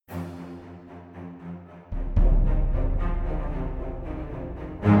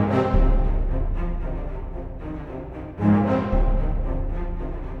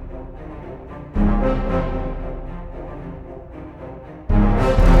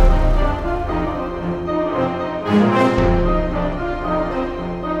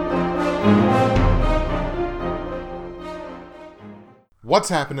What's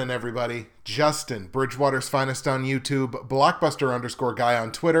happening, everybody? Justin, Bridgewater's finest on YouTube, Blockbuster_guy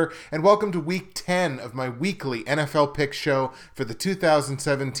on Twitter, and welcome to Week 10 of my weekly NFL pick show for the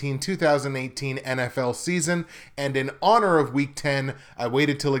 2017-2018 NFL season. And in honor of Week 10, I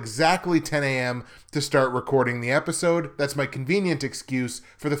waited till exactly 10 a.m. to start recording the episode. That's my convenient excuse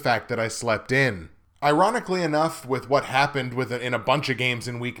for the fact that I slept in. Ironically enough, with what happened in a bunch of games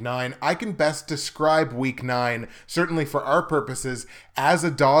in Week 9, I can best describe Week 9, certainly for our purposes, as a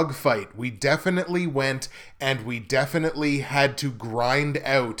dogfight. We definitely went and we definitely had to grind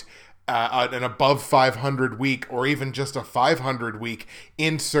out an above 500 week or even just a 500 week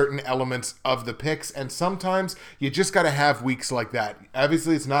in certain elements of the picks. And sometimes you just got to have weeks like that.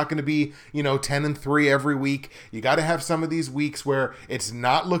 Obviously, it's not going to be, 10-3 every week. You got to have some of these weeks where it's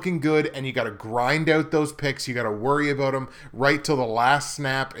not looking good and you got to grind out those picks. You got to worry about them right till the last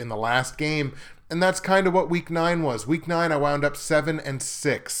snap in the last game. And that's kind of what Week 9 was. Week 9, I wound up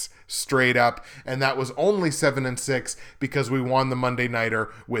 7-6. Straight up, and that was only 7-6 because we won the Monday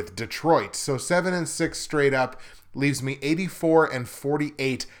Nighter with Detroit. So 7-6 straight up leaves me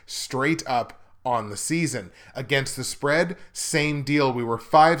 84-48 straight up on the season. Against the spread, same deal. We were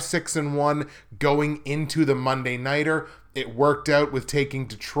 5-6-1 going into the Monday Nighter. It worked out with taking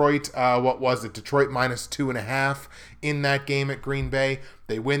Detroit, Detroit minus 2.5 in that game at Green Bay.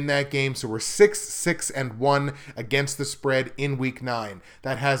 They win that game, so we're 6-6-1 against the spread in Week 9.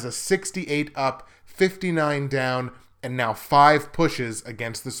 That has us 68 up, 59 down, and now 5 pushes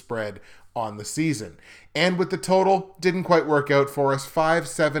against the spread on the season. And with the total, didn't quite work out for us,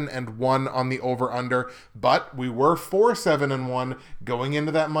 5-7-1 on the over-under, but we were 4-7-1 going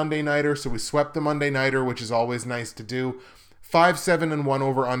into that Monday Nighter, so we swept the Monday Nighter, which is always nice to do. 5-7-1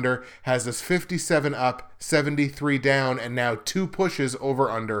 over-under has us 57 up, 73 down, and now 2 pushes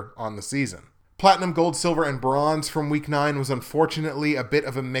over-under on the season. Platinum, gold, silver, and bronze from Week 9 was unfortunately a bit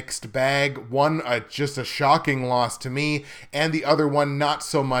of a mixed bag. One, just a shocking loss to me, and the other one not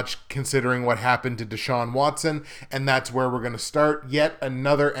so much considering what happened to Deshaun Watson, and that's where we're going to start. Yet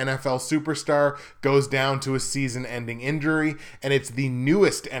another NFL superstar goes down to a season-ending injury, and it's the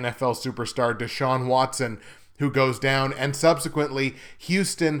newest NFL superstar, Deshaun Watson, who goes down, and subsequently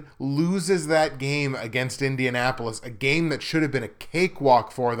Houston loses that game against Indianapolis, a game that should have been a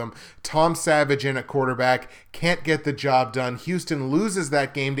cakewalk for them. Tom Savage in at quarterback can't get the job done. Houston loses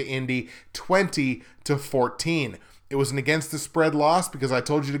that game to Indy 20-14. It was an against the spread loss because I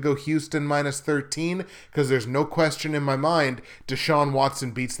told you to go Houston minus 13 because there's no question in my mind Deshaun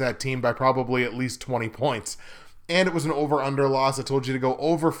Watson beats that team by probably at least 20 points. And it was an over-under loss. I told you to go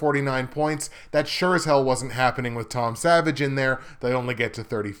over 49 points. That sure as hell wasn't happening with Tom Savage in there. They only get to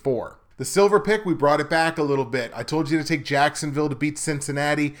 34. The silver pick, we brought it back a little bit. I told you to take Jacksonville to beat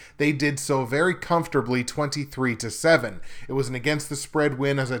Cincinnati. They did so very comfortably, 23-7. It was an against the spread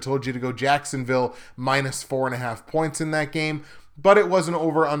win, as I told you to go Jacksonville minus 4.5 points in that game. But it was an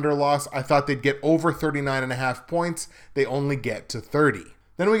over-under loss. I thought they'd get over 39.5 points. They only get to 30.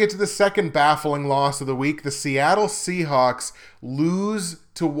 Then we get to the second baffling loss of the week. The Seattle Seahawks lose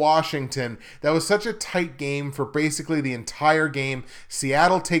to Washington. That was such a tight game for basically the entire game.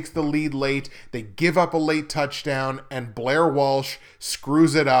 Seattle takes the lead late. They give up a late touchdown, and Blair Walsh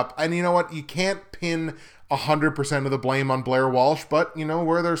screws it up. And you know what? You can't pin 100% of the blame on Blair Walsh, but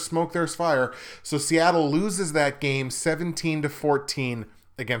where there's smoke, there's fire. So Seattle loses that game 17-14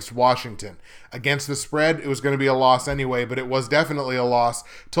 against Washington. Against the spread, it was going to be a loss anyway, but it was definitely a loss.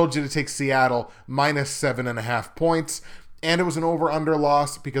 Told you to take Seattle minus 7.5 points, and it was an over-under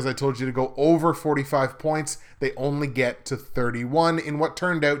loss because I told you to go over 45 points. They only get to 31 in what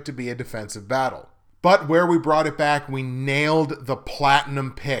turned out to be a defensive battle. But where we brought it back, we nailed the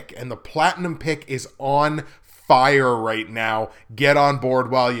platinum pick, and the platinum pick is on fire right now. Get on board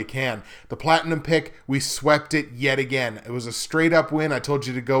while you can. The platinum pick, we swept it yet again. It was a straight up win. I told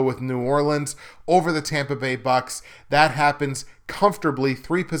you to go with New Orleans over the Tampa Bay Bucks. That happens comfortably.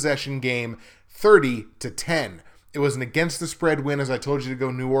 3-possession game, 30-10. It was an against the spread win, as I told you to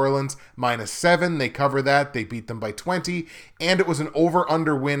go New Orleans minus 7. They cover that. They beat them by 20. And it was an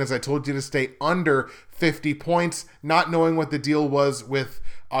over-under win, as I told you to stay under 50 points, not knowing what the deal was with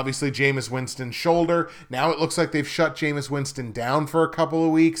obviously Jameis Winston's shoulder. Now it looks like they've shut Jameis Winston down for a couple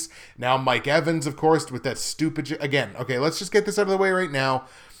of weeks. Now Mike Evans, of course, with that stupid... Again, okay, let's just get this out of the way right now.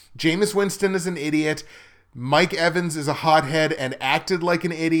 Jameis Winston is an idiot. Mike Evans is a hothead and acted like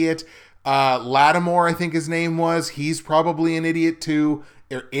an idiot. Lattimore, I think his name was. He's probably an idiot too.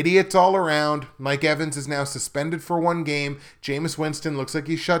 They're idiots all around. Mike Evans is now suspended for 1 game. Jameis Winston looks like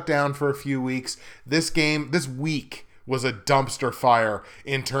he's shut down for a few weeks. This week was a dumpster fire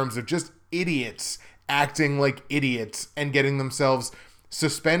in terms of just idiots acting like idiots and getting themselves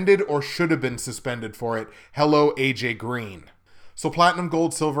Suspended or should have been suspended for it. Hello, AJ Green. So platinum,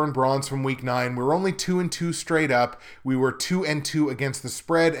 gold, silver, and bronze from week 9. We were only 2-2 straight up. We were 2-2 against the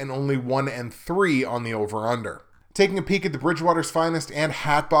spread and only 1-3 on the over-under. Taking a peek at the Bridgewater's Finest and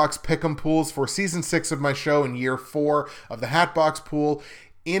Hatbox Pick'em pools for season 6 of my show and year 4 of the Hatbox pool.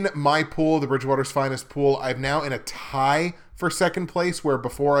 In my pool, the Bridgewater's Finest pool, I'm now in a tie for second place, where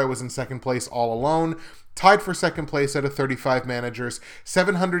before I was in second place all alone. Tied for second place out of 35 managers,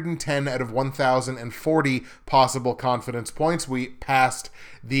 710 out of 1,040 possible confidence points. We passed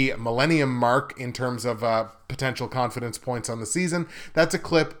the millennium mark in terms of potential confidence points on the season. That's a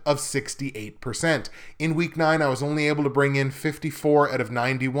clip of 68%. In week 9, I was only able to bring in 54 out of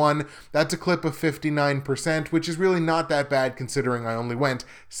 91. That's a clip of 59%, which is really not that bad considering I only went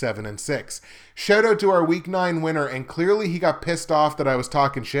 7-6. Shout out to our week 9 winner, and clearly he got pissed off that I was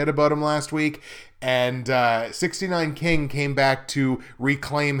talking shit about him last week. And 69 King came back to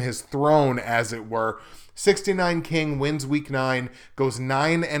reclaim his throne, as it were. 69 King wins week 9, goes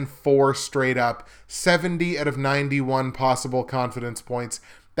 9-4 straight up, 70 out of 91 possible confidence points.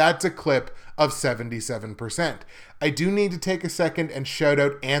 That's a clip of 77%. I do need to take a second and shout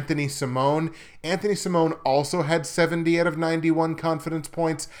out Anthony Simone. Anthony Simone also had 70 out of 91 confidence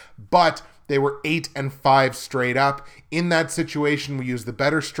points, but they were 8-5 straight up. In that situation, we use the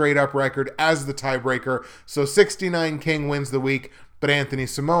better straight up record as the tiebreaker. So 69 King wins the week, but Anthony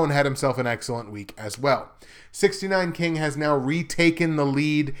Simone had himself an excellent week as well. 69 King has now retaken the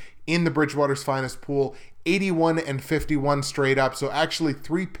lead in the Bridgewater's Finest pool, 81-51 straight up. So actually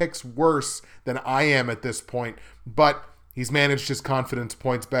 3 picks worse than I am at this point, but he's managed his confidence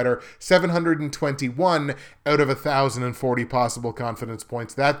points better. 721 out of 1,040 possible confidence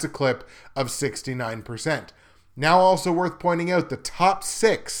points. That's a clip of 69%. Now also worth pointing out, the top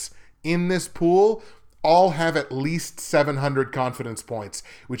 6 in this pool all have at least 700 confidence points,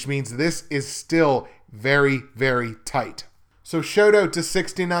 which means this is still very, very tight. So shout out to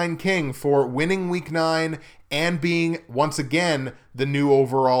 69 King for winning week 9 and being, once again, the new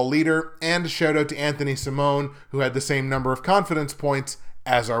overall leader. And a shout out to Anthony Simone, who had the same number of confidence points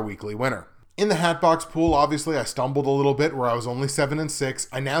as our weekly winner. In the Hatbox pool, obviously, I stumbled a little bit where I was only 7-6.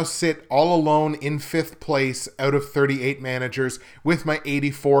 I now sit all alone in 5th place out of 38 managers with my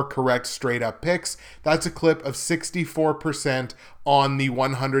 84 correct straight up picks. That's a clip of 64% on the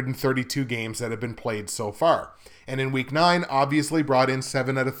 132 games that have been played so far. And in week 9, obviously brought in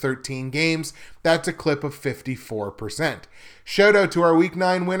 7 out of 13 games. That's a clip of 54%. Shout out to our week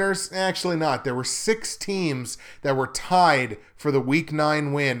 9 winners. Actually not. There were 6 teams that were tied for the week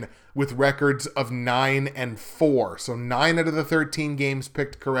 9 win with records of 9-4. So 9 out of the 13 games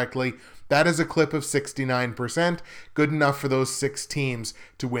picked correctly. That is a clip of 69%. Good enough for those 6 teams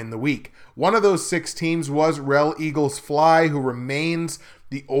to win the week. One of those 6 teams was Rel Eagles Fly, who remains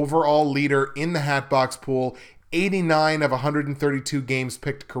the overall leader in the Hatbox pool. 89 of 132 games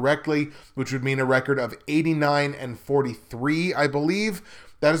picked correctly, which would mean a record of 89-43, I believe.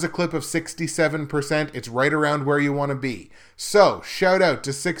 That is a clip of 67%. It's right around where you want to be. So, shout out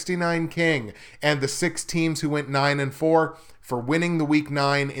to 69 King and the 6 teams who went 9-4 for winning the week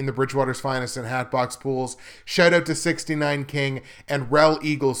 9 in the Bridgewater's Finest and Hatbox pools. Shout out to 69 King and Rel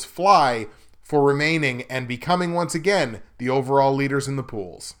Eagles Fly for remaining and becoming once again the overall leaders in the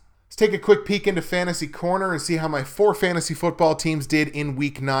pools. Let's take a quick peek into Fantasy Corner and see how my 4 fantasy football teams did in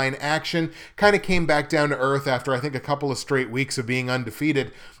week 9 action. Kind of came back down to earth after I think a couple of straight weeks of being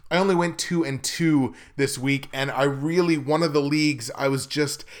undefeated. I only went 2-2 this week, and one of the leagues,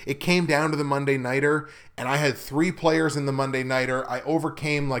 it came down to the Monday Nighter, and I had 3 players in the Monday Nighter. I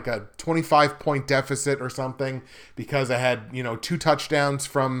overcame like a 25-point deficit or something because I had, 2 touchdowns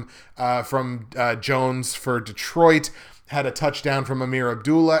from Jones for Detroit. Had a touchdown from Amir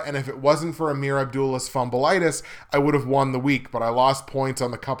Abdullah, and if it wasn't for Amir Abdullah's fumbleitis, I would have won the week, but I lost points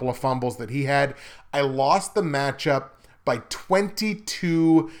on the couple of fumbles that he had. I lost the matchup by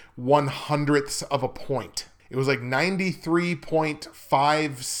 22/100ths of a point. It was like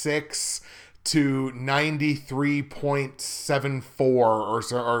 93.56 to 93.74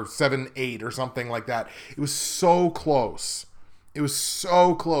 or 78 or something like that. It was so close. It was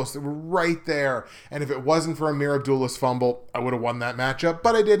so close. They were right there. And if it wasn't for Amir Abdullah's fumble, I would have won that matchup,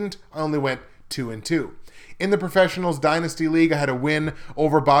 but I didn't. I only went 2-2. In the Professionals Dynasty League, I had a win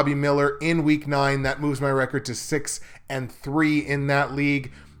over Bobby Miller in Week 9. That moves my record to 6-3 in that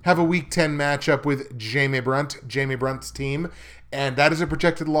league. Have a Week 10 matchup with Jamie Brunt's team, and that is a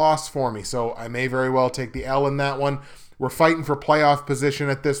projected loss for me, so I may very well take the L in that one. We're fighting for playoff position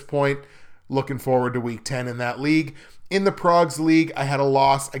at this point. looking forward to week 10 in that league. In the Progs League, I had a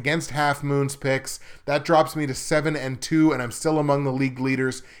loss against Half Moon's picks. That drops me to 7-2, and I'm still among the league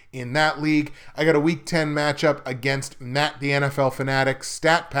leaders in that league. I got a week 10 matchup against Matt the NFL Fanatic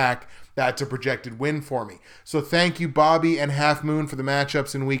Stat Pack. That's a projected win for me. So thank you, Bobby and Half Moon, for the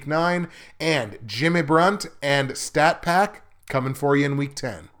matchups in week 9, and Jimmy Brunt and Stat Pack coming for you in week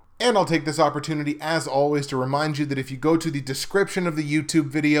 10. And I'll take this opportunity, as always, to remind you that if you go to the description of the YouTube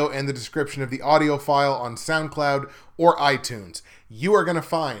video and the description of the audio file on SoundCloud or iTunes, you are going to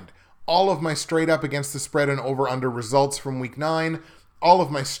find all of my straight up against the spread and over-under results from week 9, all of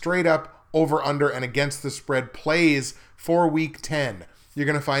my straight up, over-under, and against the spread plays for week 10. You're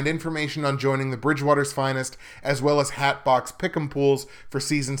going to find information on joining the Bridgewater's Finest, as well as Hatbox Pick'em Pools for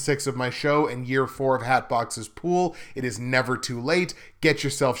Season 6 of my show and Year 4 of Hatbox's Pool. It is never too late. Get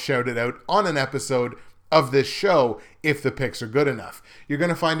yourself shouted out on an episode of this show if the picks are good enough. You're going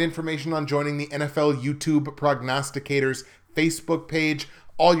to find information on joining the NFL YouTube Prognosticators Facebook page.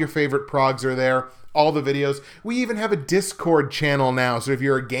 All your favorite progs are there. All the videos. We even have a Discord channel now. So if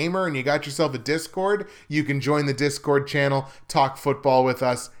you're a gamer and you got yourself a Discord, you can join the Discord channel, talk football with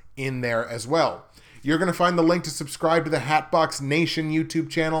us in there as well. You're going to find the link to subscribe to the Hatbox Nation YouTube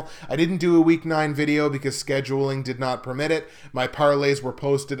channel. I didn't do a week 9 video because scheduling did not permit it. My parlays were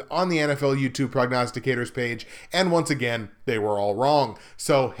posted on the NFL YouTube Prognosticators page, and once again, they were all wrong.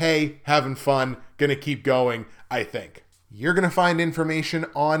 So hey, having fun, gonna keep going, I think. You're going to find information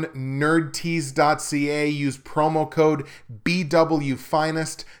on nerdtease.ca. Use promo code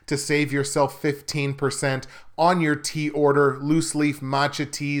BWFinest to save yourself 15% on your tea order. Loose leaf matcha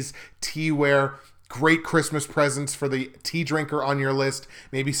teas, teaware, great Christmas presents for the tea drinker on your list.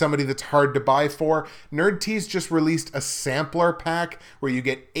 Maybe somebody that's hard to buy for. Nerd Teas just released a sampler pack where you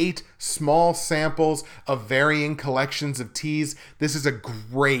get 8 small samples of varying collections of teas. This is a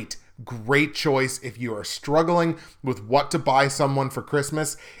great choice if you are struggling with what to buy someone for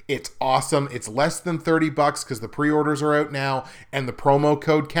Christmas. It's awesome. It's less than $30 because the pre-orders are out now and the promo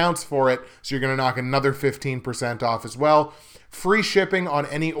code counts for it. So you're going to knock another 15% off as well. Free shipping on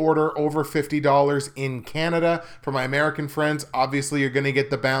any order over $50 in Canada. For my American friends, obviously you're going to get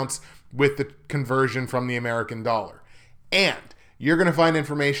the bounce with the conversion from the American dollar. And you're going to find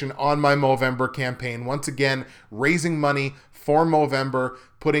information on my Movember campaign. Once again, raising money for Movember,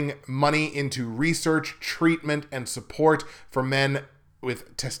 putting money into research, treatment, and support for men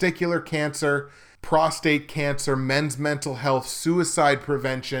with testicular cancer, prostate cancer, men's mental health, suicide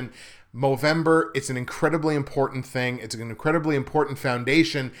prevention. Movember, it's an incredibly important thing. It's an incredibly important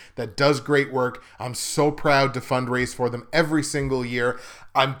foundation that does great work. I'm so proud to fundraise for them every single year.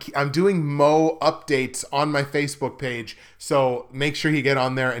 I'm doing Mo updates on my Facebook page, so make sure you get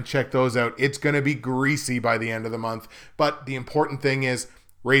on there and check those out. It's going to be greasy by the end of the month, but the important thing is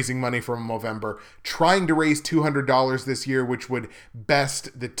raising money for Movember. Trying to raise $200 this year, which would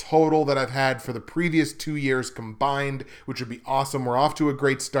best the total that I've had for the previous 2 years combined, which would be awesome. We're off to a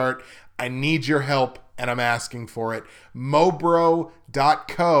great start. I need your help, and I'm asking for it.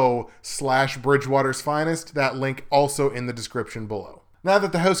 mobro.co/Bridgewater's Finest. That link also in the description below. Now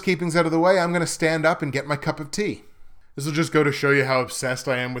that the housekeeping's out of the way, I'm going to stand up and get my cup of tea. This will just go to show you how obsessed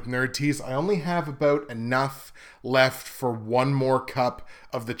I am with Nerd Teas. I only have about enough left for one more cup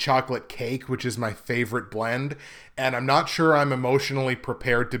of the chocolate cake, which is my favorite blend, and I'm not sure I'm emotionally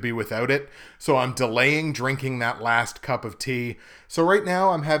prepared to be without it, so I'm delaying drinking that last cup of tea. So right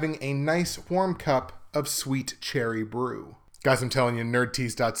now, I'm having a nice warm cup of sweet cherry brew. Guys, I'm telling you,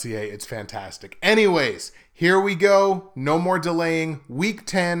 nerdtease.ca, it's fantastic. Anyways, here we go. No more delaying. Week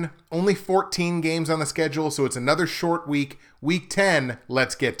 10, only 14 games on the schedule, so it's another short week. Week 10,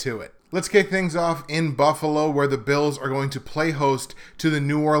 let's get to it. Let's kick things off in Buffalo, where the Bills are going to play host to the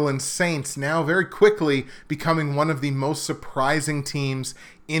New Orleans Saints, now very quickly becoming one of the most surprising teams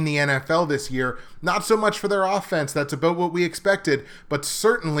in the NFL this year. Not so much for their offense, that's about what we expected, but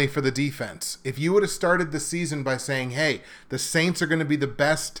certainly for the defense. If you would have started the season by saying, hey, the Saints are going to be the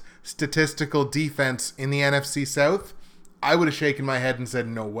best statistical defense in the NFC South, I would have shaken my head and said,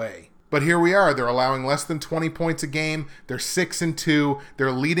 no way. But here we are. They're allowing less than 20 points a game. They're 6-2. They're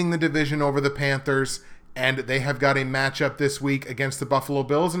leading the division over the Panthers. And they have got a matchup this week against the Buffalo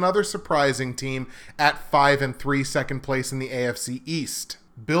Bills, another surprising team at 5-3, second place in the AFC East.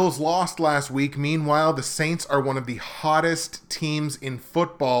 Bills lost last week. Meanwhile, the Saints are one of the hottest teams in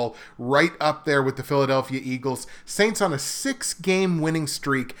football, right up there with the Philadelphia Eagles. Saints on a 6-game winning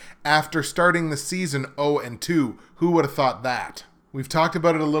streak after starting the season 0-2. Who would have thought that? We've talked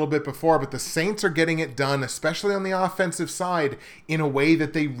about it a little bit before, but the Saints are getting it done, especially on the offensive side, in a way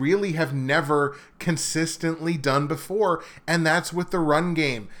that they really have never consistently done before, and that's with the run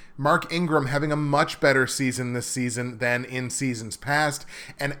game. Mark Ingram having a much better season this season than in seasons past,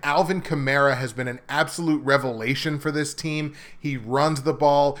 and Alvin Kamara has been an absolute revelation for this team. He runs the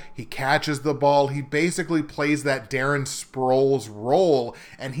ball, he catches the ball, he basically plays that Darren Sproles role,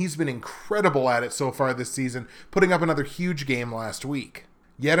 and he's been incredible at it so far this season, putting up another huge game last week.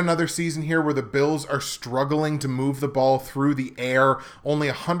 Yet another season here where the Bills are struggling to move the ball through the air. Only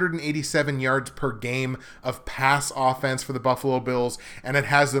 187 yards per game of pass offense for the Buffalo Bills, and it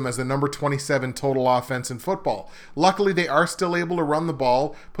has them as the number 27 total offense in football. Luckily, they are still able to run the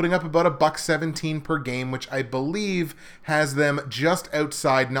ball, putting up about $117 per game, which I believe has them just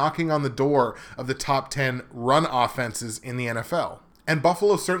outside, knocking on the door of the top 10 run offenses in the NFL. And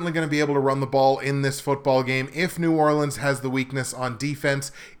Buffalo's certainly going to be able to run the ball in this football game. If New Orleans has the weakness on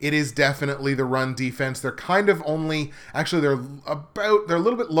defense, it is definitely the run defense. They're kind of only, actually they're a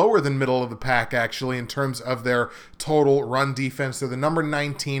little bit lower than middle of the pack actually in terms of their total run defense. They're the number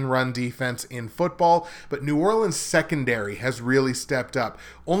 19 run defense in football, but New Orleans secondary has really stepped up,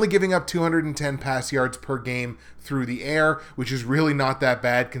 only giving up 210 pass yards per game through the air, which is really not that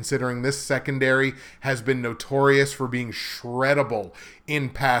bad considering this secondary has been notorious for being shreddable in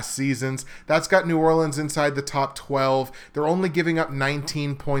past seasons. That's got New Orleans inside the top 12. They're only giving up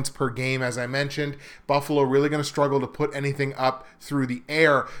 19 points per game, as I mentioned. Buffalo really going to struggle to put anything up through the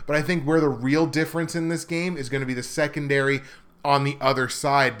air, but I think where the real difference in this game is going to be the secondary on the other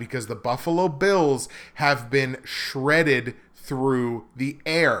side, because the Buffalo Bills have been shredded through the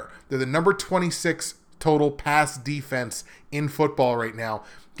air. They're the number 26 total pass defense in football right now,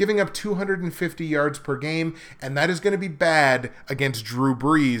 giving up 250 yards per game, and that is going to be bad against Drew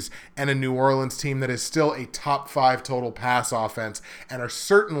Brees and a New Orleans team that is still a top 5 total pass offense and are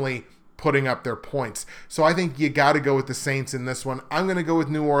certainly putting up their points. So I think you got to go with the Saints in this one. I'm going to go with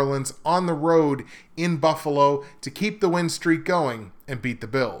New Orleans on the road in Buffalo to keep the win streak going and beat the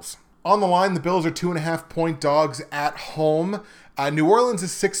Bills. On the line, the Bills are 2.5-point dogs at home. New Orleans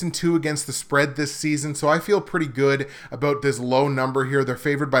is 6-2 against the spread this season, so I feel pretty good about this low number here. They're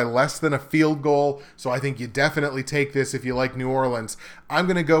favored by less than a field goal, so I think you definitely take this if you like New Orleans. I'm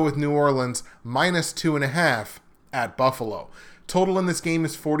going to go with New Orleans minus 2.5 at Buffalo. Total in this game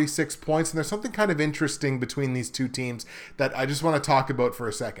is 46 points, and there's something kind of interesting between these two teams that I just want to talk about for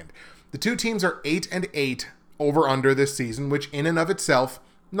a second. The two teams are 8-8 over-under this season, which in and of itself,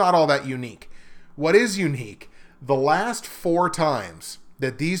 not all that unique. What is unique? The last 4 times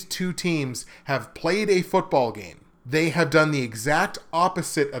that these two teams have played a football game, they have done the exact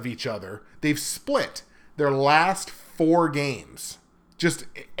opposite of each other. They've split their last 4 games. Just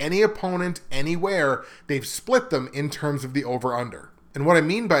any opponent, anywhere, they've split them in terms of the over-under. And what I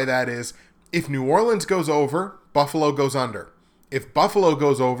mean by that is, if New Orleans goes over, Buffalo goes under. If Buffalo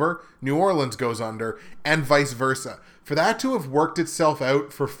goes over, New Orleans goes under, and vice versa. For that to have worked itself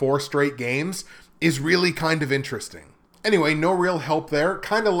out for 4 straight games is really kind of interesting. Anyway, no real help there.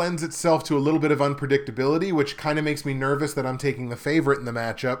 Kind of lends itself to a little bit of unpredictability, which kind of makes me nervous that I'm taking the favorite in the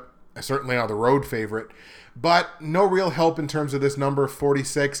matchup. Certainly on the road favorite. But no real help in terms of this number of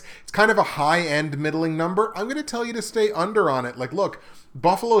 46. It's kind of a high-end middling number. I'm going to tell you to stay under on it. Like, look,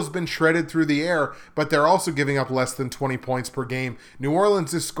 Buffalo's been shredded through the air, but they're also giving up less than 20 points per game. New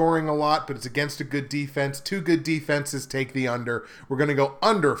Orleans is scoring a lot, but it's against a good defense. 2 good defenses take the under. We're going to go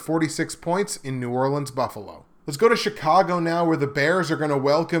under 46 points in New Orleans, Buffalo. Let's go to Chicago now, where the Bears are going to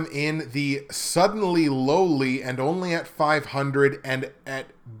welcome in the suddenly lowly and only at 500 and at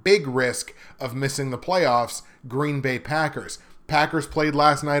big risk of missing the playoffs, Green Bay Packers. Packers played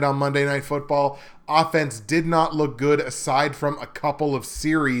last night on Monday Night Football. Offense did not look good aside from a couple of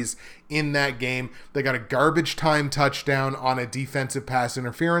series in that game. They got a garbage time touchdown on a defensive pass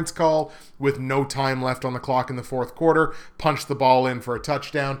interference call with no time left on the clock in the fourth quarter, punched the ball in for a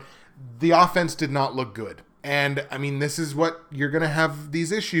touchdown. The offense did not look good. And, I mean, this is what you're going to have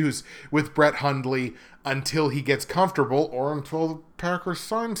these issues with Brett Hundley until he gets comfortable or until the Packers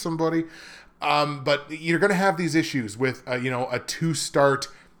sign somebody. But you're going to have these issues with, a 2-start,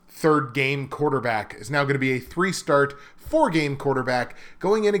 3rd-game quarterback. Is now going to be a 3-start, 4-game quarterback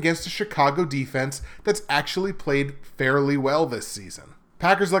going in against a Chicago defense that's actually played fairly well this season.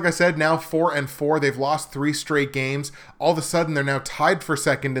 Packers, like I said, now 4-4. They've lost 3 straight games. All of a sudden, they're now tied for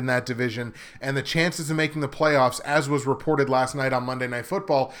second in that division, and the chances of making the playoffs, as was reported last night on Monday Night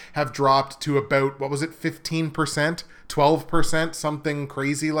Football, have dropped to about, 15%? 12%? Something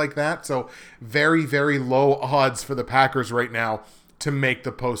crazy like that. So very, very low odds for the Packers right now to make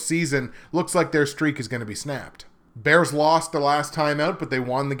the postseason. Looks like their streak is going to be snapped. Bears lost the last time out, but they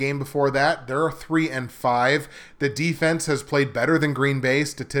won the game before that. They're 3-5. The defense has played better than Green Bay,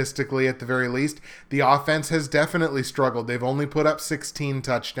 statistically at the very least. The offense has definitely struggled. They've only put up 16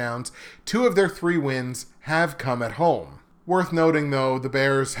 touchdowns. 2 of their 3 wins have come at home. Worth noting, though, the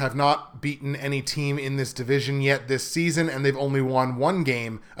Bears have not beaten any team in this division yet this season, and they've only won 1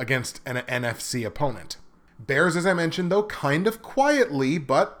 game against an NFC opponent. Bears, as I mentioned, though, kind of quietly,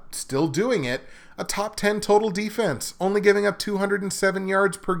 but still doing it, a top 10 total defense, only giving up 207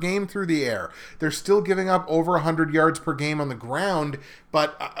 yards per game through the air. They're still giving up over 100 yards per game on the ground,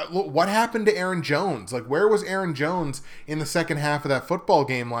 but what happened to Aaron Jones? Like, where was Aaron Jones in the second half of that football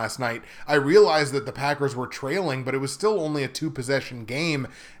game last night? I realized that the Packers were trailing, but it was still only a 2-possession game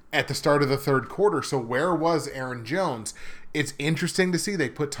at the start of the third quarter, so where was Aaron Jones? It's interesting to see they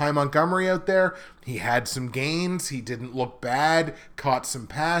put Ty Montgomery out there. He had some gains. He didn't look bad, caught some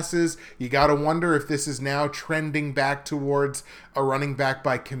passes. You got to wonder if this is now trending back towards a running back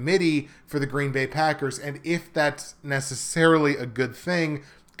by committee for the Green Bay Packers, and if that's necessarily a good thing.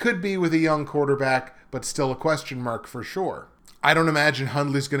 Could be with a young quarterback, but still a question mark for sure. I don't imagine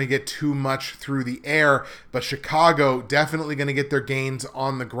Hundley's going to get too much through the air, but Chicago definitely going to get their gains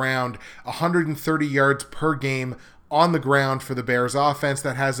on the ground. 130 yards per game on the ground for the Bears offense.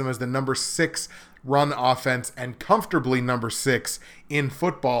 That has them as the number 6 run offense and comfortably number 6 in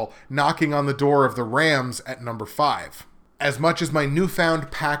football, knocking on the door of the Rams at number 5. As much as my newfound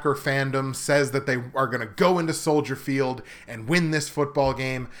Packer fandom says that they are going to go into Soldier Field and win this football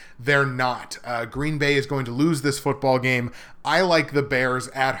game, they're not. Green Bay is going to lose this football game. I like the Bears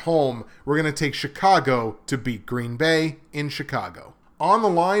at home. We're going to take Chicago to beat Green Bay in Chicago. On the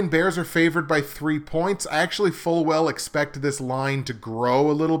line, Bears are favored by 3 points. I actually full well expect this line to grow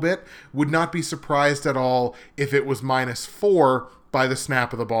a little bit. Would not be surprised at all if it was -4 by the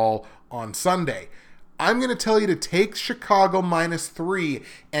snap of the ball on Sunday. I'm going to tell you to take Chicago -3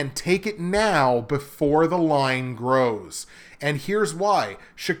 and take it now before the line grows. And here's why.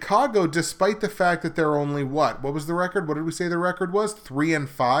 Chicago, despite the fact that they're only what was the record? What did we say the record was?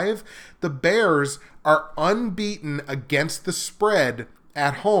 3-5? The Bears are unbeaten against the spread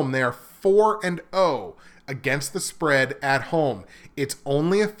at home. They are 4-0 against the spread at home. It's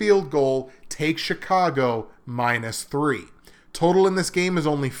only a field goal. Take Chicago -3. Total in this game is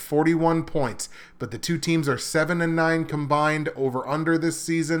only 41 points, but the two teams are 7-9 combined over-under this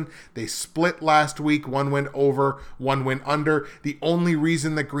season. They split last week. One went over, one went under. The only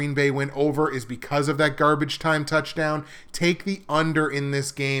reason that Green Bay went over is because of that garbage time touchdown. Take the under in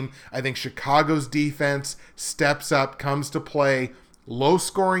this game. I think Chicago's defense steps up, comes to play.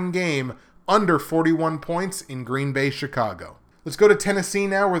 Low-scoring game, under 41 points in Green Bay, Chicago. Let's go to Tennessee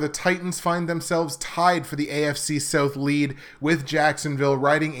now, where the Titans find themselves tied for the AFC South lead with Jacksonville,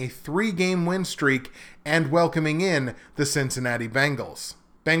 riding a 3-game win streak and welcoming in the Cincinnati Bengals.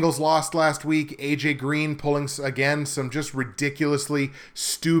 Bengals lost last week. AJ Green pulling, again, some just ridiculously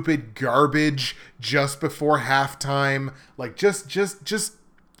stupid garbage just before halftime. Like, just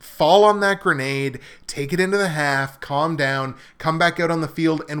fall on that grenade, take it into the half, calm down, come back out on the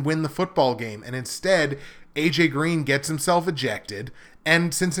field and win the football game. And instead, AJ Green gets himself ejected,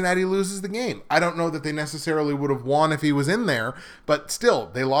 and Cincinnati loses the game. I don't know that they necessarily would have won if he was in there, but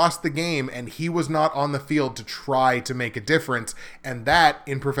still, they lost the game, and he was not on the field to try to make a difference, and that,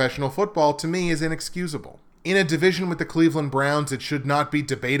 in professional football, to me, is inexcusable. In a division with the Cleveland Browns, it should not be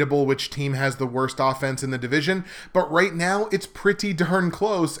debatable which team has the worst offense in the division, but right now, it's pretty darn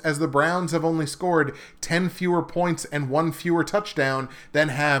close, as the Browns have only scored 10 fewer points and 1 fewer touchdown than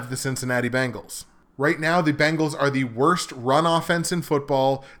have the Cincinnati Bengals. Right now, the Bengals are the worst run offense in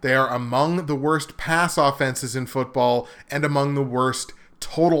football. They are among the worst pass offenses in football and among the worst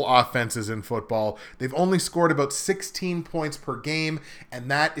total offenses in football. They've only scored about 16 points per game,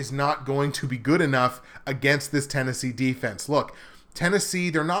 and that is not going to be good enough against this Tennessee defense. Look, Tennessee,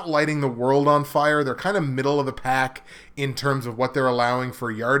 they're not lighting the world on fire. They're kind of middle of the pack in terms of what they're allowing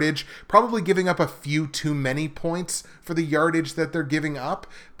for yardage. Probably giving up a few too many points for the yardage that they're giving up.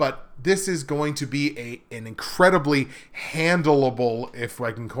 But this is going to be an incredibly handleable, if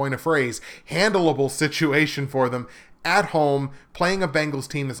I can coin a phrase, handleable situation for them at home, playing a Bengals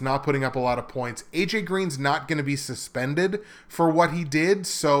team that's not putting up a lot of points. AJ Green's not going to be suspended for what he did,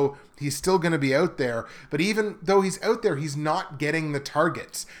 so he's still going to be out there. But even though he's out there, he's not getting the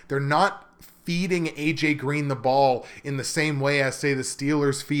targets. They're not feeding AJ Green the ball in the same way as, say, the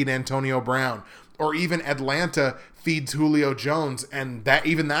Steelers feed Antonio Brown, or even Atlanta feeds Julio Jones, and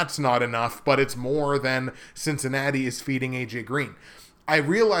that's not enough, but it's more than Cincinnati is feeding AJ Green. I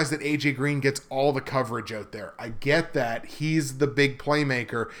realize that AJ Green gets all the coverage out there. I get that. He's the big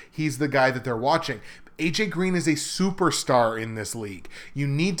playmaker. He's the guy that they're watching. AJ Green is a superstar in this league. You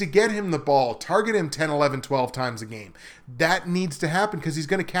need to get him the ball, target him 10, 11, 12 times a game. That needs to happen because he's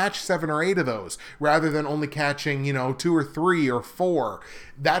going to catch 7 or 8 of those rather than only catching, 2 or 3 or 4.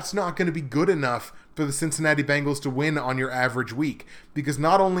 That's not going to be good enough for the Cincinnati Bengals to win on your average week, because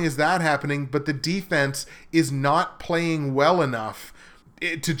not only is that happening, but the defense is not playing well enough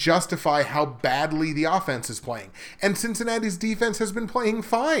to justify how badly the offense is playing. And Cincinnati's defense has been playing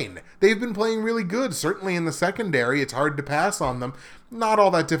fine. They've been playing really good. Certainly in the secondary, it's hard to pass on them. Not all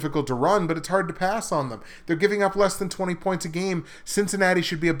that difficult to run, but it's hard to pass on them. They're giving up less than 20 points a game. Cincinnati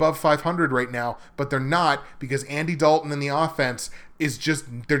should be above 500 right now, but they're not, because Andy Dalton and the offense is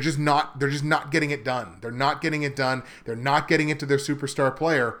they're just not getting it done. They're not getting it done. They're not getting it to their superstar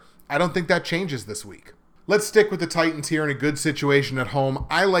player. I don't think that changes this week. Let's stick with the Titans here in a good situation at home.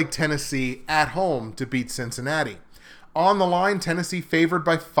 I like Tennessee at home to beat Cincinnati. On the line, Tennessee favored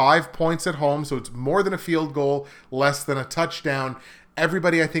by 5 points at home, so it's more than a field goal, less than a touchdown.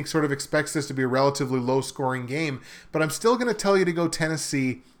 Everybody, I think, sort of expects this to be a relatively low-scoring game, but I'm still going to tell you to go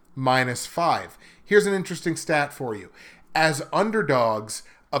Tennessee -5. Here's an interesting stat for you. As underdogs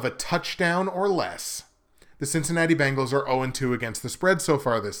of a touchdown or less, the Cincinnati Bengals are 0-2 against the spread so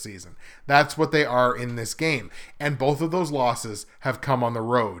far this season. That's what they are in this game. And both of those losses have come on the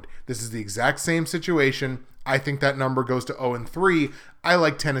road. This is the exact same situation. I think that number goes to 0-3. I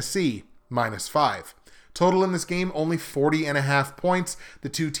like Tennessee -5. Total in this game, only 40.5 points. The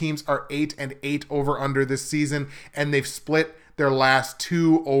two teams are 8-8 over-under this season, and they've split their last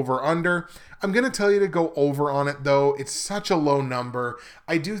 2 over-under. I'm going to tell you to go over on it, though. It's such a low number.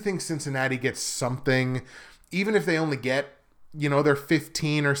 I do think Cincinnati gets something. Even if they only get, their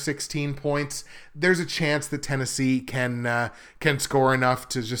 15 or 16 points, there's a chance that Tennessee can score enough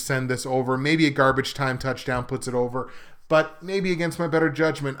to just send this over. Maybe a garbage time touchdown puts it over. But maybe against my better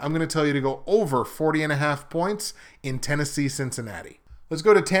judgment, I'm going to tell you to go over 40.5 points in Tennessee-Cincinnati. Let's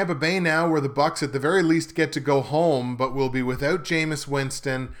go to Tampa Bay now, where the Bucs at the very least get to go home, but will be without Jameis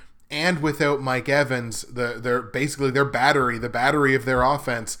Winston and without Mike Evans, their battery, the battery of their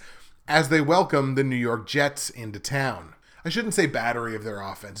offense, as they welcome the New York Jets into town. I shouldn't say battery of their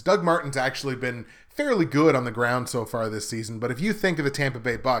offense. Doug Martin's actually been fairly good on the ground so far this season, but if you think of the Tampa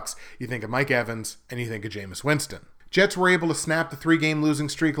Bay Bucs, you think of Mike Evans and you think of Jameis Winston. Jets were able to snap the 3-game losing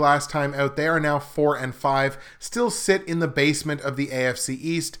streak last time out. They are now 4-5, still sit in the basement of the AFC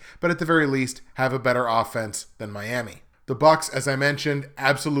East, but at the very least have a better offense than Miami. The Bucs, as I mentioned,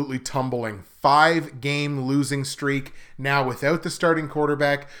 absolutely tumbling. 5-game losing streak now without the starting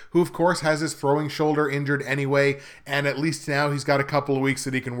quarterback, who of course has his throwing shoulder injured anyway, and at least now he's got a couple of weeks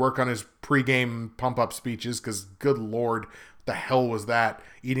that he can work on his pregame pump-up speeches, because good lord, the hell was that?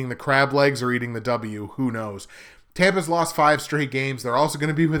 Eating the crab legs or eating the W? Who knows? Tampa's lost 5 straight games. They're also going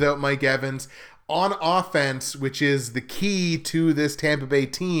to be without Mike Evans. On offense, which is the key to this Tampa Bay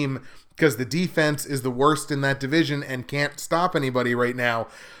team, because the defense is the worst in that division and can't stop anybody right now.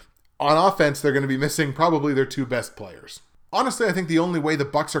 On offense, they're going to be missing probably their 2 best players. Honestly, I think the only way the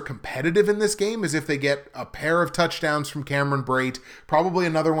Bucs are competitive in this game is if they get a pair of touchdowns from Cameron Brate, probably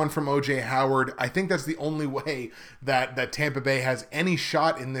another one from O.J. Howard. I think that's the only way that Tampa Bay has any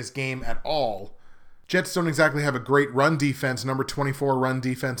shot in this game at all. Jets don't exactly have a great run defense, number 24 run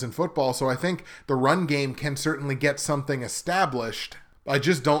defense in football, so I think the run game can certainly get something established. I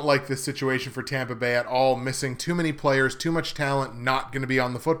just don't like this situation for Tampa Bay at all, missing too many players, too much talent, not going to be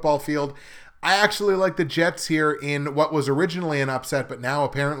on the football field. I actually like the Jets here in what was originally an upset, but now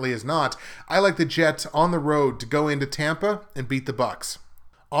apparently is not. I like the Jets on the road to go into Tampa and beat the Bucs.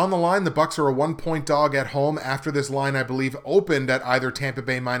 On the line, the Bucs are a 1-point dog at home after this line, I believe, opened at either Tampa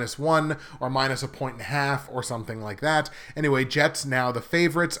Bay -1 or -1.5 or something like that. Anyway, Jets now the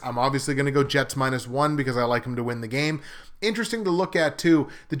favorites. I'm obviously going to go Jets -1 because I like them to win the game. Interesting to look at, too.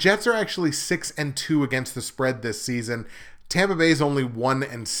 The Jets are actually 6-2 against the spread this season. Tampa Bay is only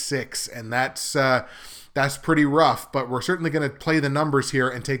 1-6, and that's pretty rough, but we're certainly going to play the numbers here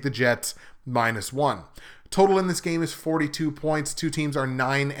and take the Jets -1. Total in this game is 42 points. Two teams are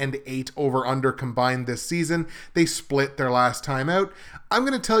 9-8 over-under combined this season. They split their last time out. I'm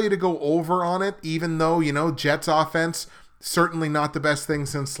going to tell you to go over on it, even though, Jets offense, certainly not the best thing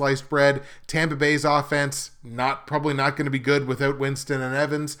since sliced bread. Tampa Bay's offense, probably not going to be good without Winston and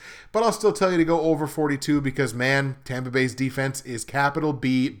Evans. But I'll still tell you to go over 42 because, man, Tampa Bay's defense is capital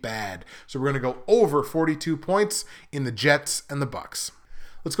B bad. So we're going to go over 42 points in the Jets and the Bucs.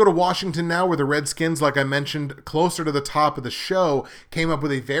 Let's go to Washington now, where the Redskins, like I mentioned, closer to the top of the show, came up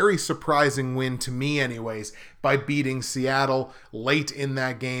with a very surprising win, to me anyways, by beating Seattle late in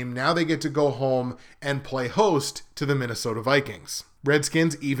that game. Now they get to go home and play host to the Minnesota Vikings.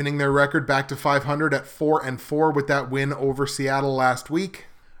 Redskins evening their record back to 500 at 4-4 with that win over Seattle last week.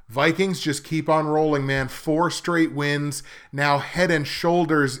 Vikings just keep on rolling, man. 4 straight wins, now head and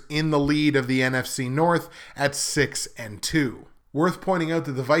shoulders in the lead of the NFC North at 6-2. Worth pointing out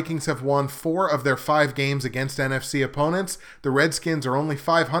that the Vikings have won 4 of their 5 games against NFC opponents. The Redskins are only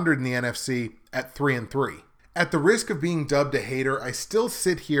 500 in the NFC at 3-3. At the risk of being dubbed a hater, I still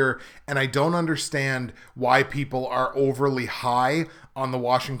sit here and I don't understand why people are overly high on the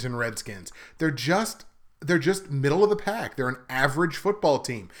Washington Redskins. They're just middle of the pack. They're an average football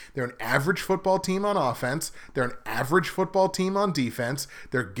team. They're an average football team on offense. They're an average football team on defense.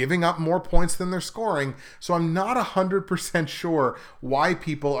 They're giving up more points than they're scoring. So I'm not 100% sure why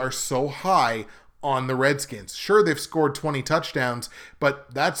people are so high on the Redskins. Sure, they've scored 20 touchdowns,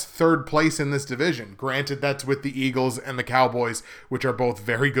 but that's third place in this division. Granted, that's with the Eagles and the Cowboys, which are both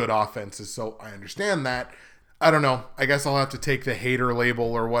very good offenses, so I understand that. I don't know. I guess I'll have to take the hater label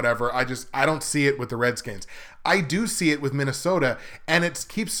or whatever. I don't see it with the Redskins. I do see it with Minnesota, and it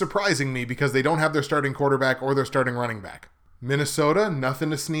keeps surprising me because they don't have their starting quarterback or their starting running back. Minnesota,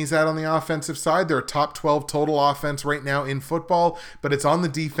 nothing to sneeze at on the offensive side. They're a top 12 total offense right now in football, but it's on the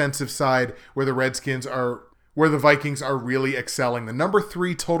defensive side where the Vikings are really excelling. The number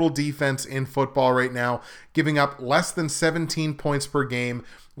 3 total defense in football right now, giving up less than 17 points per game.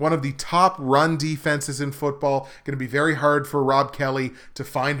 One of the top run defenses in football. Going to be very hard for Rob Kelly to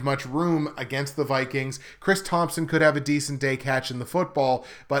find much room against the Vikings. Chris Thompson could have a decent day catching the football,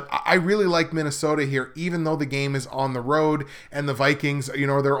 but I really like Minnesota here, even though the game is on the road, and the Vikings,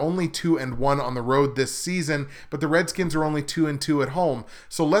 they're only 2-1 on the road this season, but the Redskins are only 2-2 at home.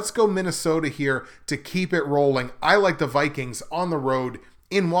 So let's go Minnesota here to keep it rolling. I like the Vikings on the road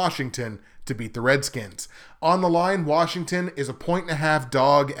in Washington to beat the Redskins. On the line, Washington is a 1.5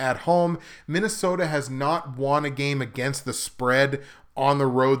 dog at home. Minnesota has not won a game against the spread on the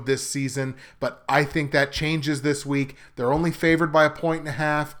road this season, but I think that changes this week. They're only favored by a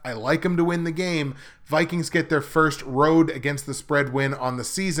 1.5. I like them to win the game. Vikings get their first road against the spread win on the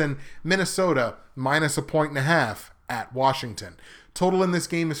season. Minnesota minus a 1.5 at Washington. Total in this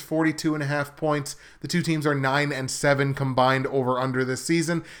game is 42.5 points. The two teams are 9-7 combined over under this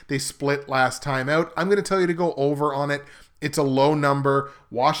season. They split last time out. I'm going to tell you to go over on it. It's a low number.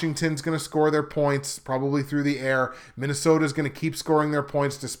 Washington's going to score their points probably through the air. Minnesota's going to keep scoring their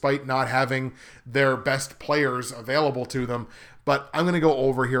points despite not having their best players available to them. But I'm going to go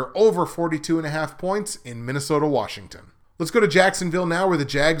over here. Over 42.5 points in Minnesota, Washington. Let's go to Jacksonville now, where the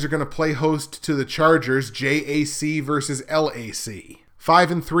Jags are going to play host to the Chargers, JAC versus LAC.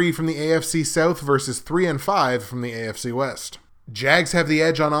 5-3 from the AFC South versus 3-5 from the AFC West. Jags have the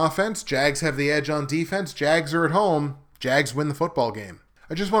edge on offense. Jags have the edge on defense. Jags are at home. Jags win the football game.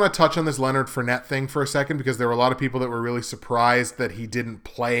 I just want to touch on this Leonard Fournette thing for a second because there were a lot of people that were really surprised that he didn't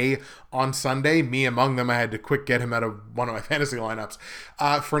play on Sunday. Me among them. I had to quick get him out of one of my fantasy lineups.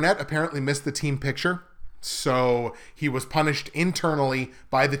 Fournette apparently missed the team picture. So he was punished internally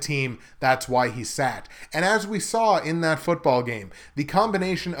by the team. That's why he sat. And as we saw in that football game, the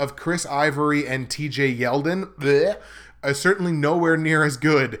combination of Chris Ivory and TJ Yeldon are certainly nowhere near as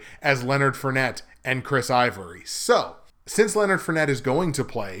good as Leonard Fournette and Chris Ivory. So since Leonard Fournette is going to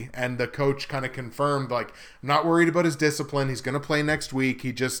play, and the coach kind of confirmed, I'm not worried about his discipline. He's going to play next week.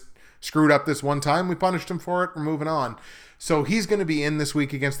 He just screwed up this one time. We punished him for it. We're moving on. So he's going to be in this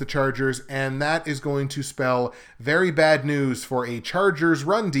week against the Chargers, and that is going to spell very bad news for a Chargers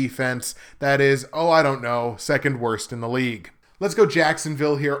run defense that is, second worst in the league. Let's go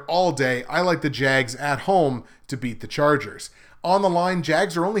Jacksonville here all day. I like the Jags at home to beat the Chargers. On the line,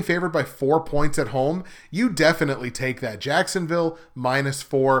 Jags are only favored by 4 points at home. You definitely take that. Jacksonville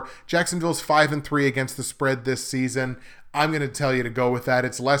 -4. Jacksonville's 5-3 against the spread this season. I'm going to tell you to go with that.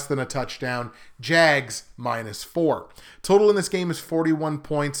 It's less than a touchdown. Jags -4. Total in this game is 41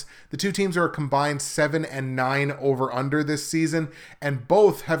 points. The two teams are a combined 7-9 over under this season, and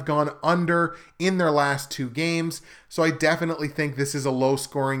both have gone under in their last 2 games. So I definitely think this is a low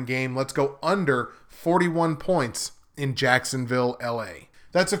scoring game. Let's go under 41 points in Jacksonville, LA.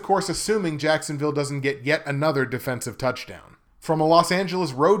 That's of course assuming Jacksonville doesn't get yet another defensive touchdown. From a Los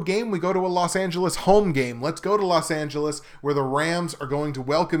Angeles road game, we go to a Los Angeles home game. Let's go to Los Angeles, where the Rams are going to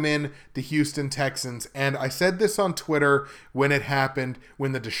welcome in the Houston Texans. And I said this on Twitter when it happened,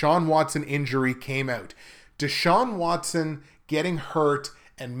 when the Deshaun Watson injury came out. Deshaun Watson getting hurt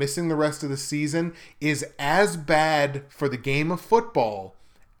and missing the rest of the season is as bad for the game of football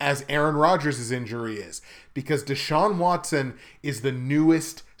as Aaron Rodgers' injury is, because Deshaun Watson is the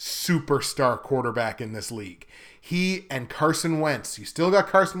newest superstar quarterback in this league. He and Carson Wentz, you still got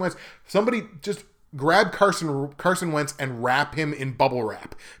Carson Wentz. Somebody just grab Carson Wentz and wrap him in bubble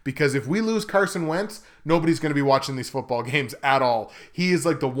wrap. Because if we lose Carson Wentz, nobody's going to be watching these football games at all. He is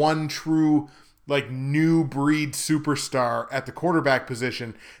like the one true like new breed superstar at the quarterback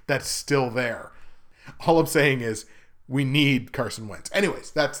position that's still there. All I'm saying is we need Carson Wentz.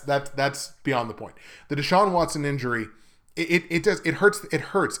 Anyways, that's beyond the point. The Deshaun Watson injury, it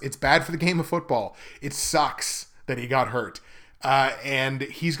hurts. It's bad for the game of football. It sucks that he got hurt. And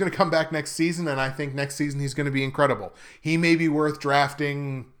he's going to come back next season, and I think next season he's going to be incredible. He may be worth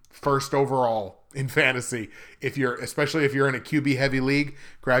drafting first overall in fantasy especially if you're in a QB heavy league.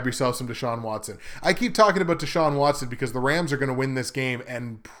 Grab yourself some Deshaun Watson. I keep talking about Deshaun Watson because the Rams are going to win this game,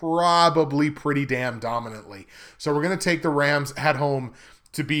 and probably pretty damn dominantly. So we're going to take the Rams at home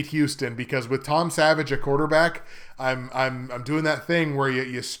to beat Houston, because with Tom Savage at quarterback, I'm doing that thing where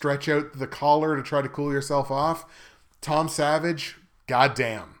you stretch out the collar to try to cool yourself off. Tom Savage,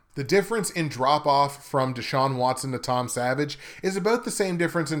 goddamn. The difference in drop-off from Deshaun Watson to Tom Savage is about the same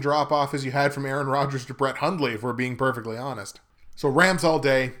difference in drop-off as you had from Aaron Rodgers to Brett Hundley, if we're being perfectly honest. So Rams all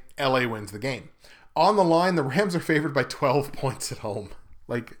day, LA wins the game. On the line, the Rams are favored by 12 points at home.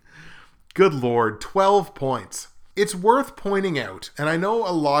 Like, good Lord, 12 points. It's worth pointing out, and I know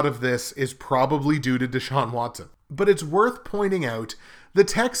a lot of this is probably due to Deshaun Watson, but it's worth pointing out the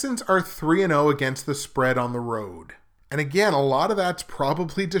Texans are 3-0 against the spread on the road. And again, a lot of that's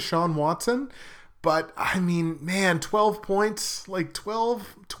probably Deshaun Watson. But, I mean, man, 12 points, like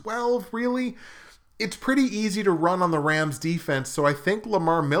 12, really? It's pretty easy to run on the Rams defense, so I think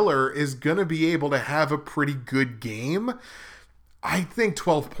Lamar Miller is going to be able to have a pretty good game. I think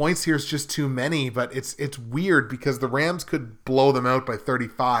 12 points here is just too many, but it's weird because the Rams could blow them out by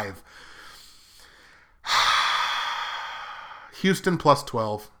 35. Houston plus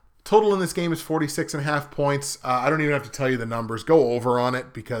 12. Total in this game is 46.5 points. I don't even have to tell you the numbers. Go over on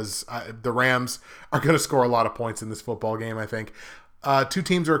it because the Rams are going to score a lot of points in this football game, I think. Two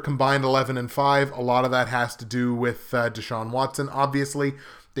teams are combined 11-5. A lot of that has to do with Deshaun Watson, obviously.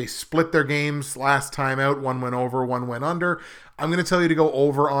 They split their games last time out. One went over, one went under. I'm going to tell you to go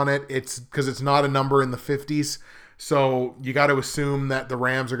over on it. It's because it's not a number in the 50s. So you got to assume that the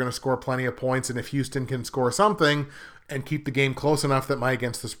Rams are going to score plenty of points. And if Houston can score something and keep the game close enough that my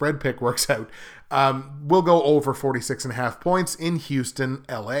against the spread pick works out, we'll go over 46.5 points in Houston,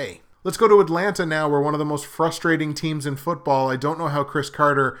 LA. Let's go to Atlanta now. We're one of the most frustrating teams in football. I don't know how Chris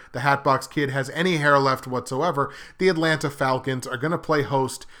Carter, the Hatbox Kid, has any hair left whatsoever. The Atlanta Falcons are going to play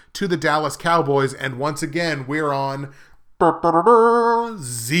host to the Dallas Cowboys, and once again, we're on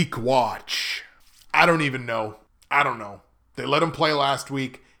Zeke watch. I don't know. They let him play last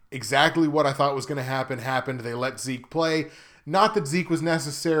week. Exactly what I thought was going to happen happened. They let Zeke play. Not that Zeke was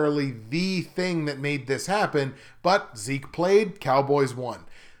necessarily the thing that made this happen, but Zeke played, Cowboys won.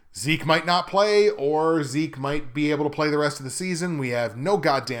 Zeke might not play, or Zeke might be able to play the rest of the season. We have no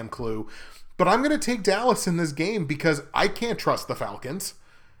goddamn clue. But I'm going to take Dallas in this game because I can't trust the Falcons.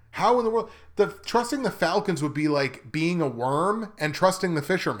 How in the world? Trusting the Falcons would be like being a worm and trusting the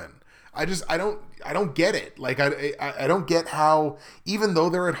fisherman. I don't get it. Like, I don't get how, even though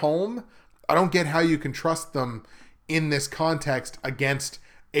they're at home, I don't get how you can trust them in this context against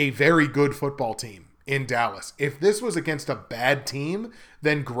a very good football team in Dallas. If this was against a bad team,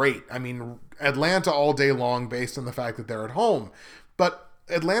 then great. I mean, Atlanta all day long based on the fact that they're at home. But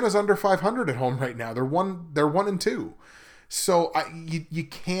Atlanta's under 500 at home right now. They're 1-2. So you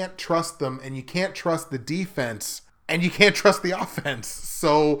can't trust them, and you can't trust the defense, and you can't trust the offense.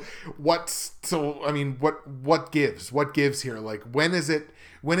 So what gives? What gives here? Like, when is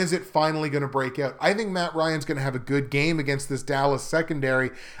it finally going to break out? I think Matt Ryan's going to have a good game against this Dallas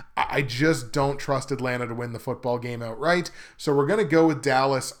secondary. I just don't trust Atlanta to win the football game outright. So we're going to go with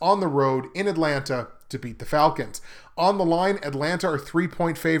Dallas on the road in Atlanta to beat the Falcons. On the line, Atlanta are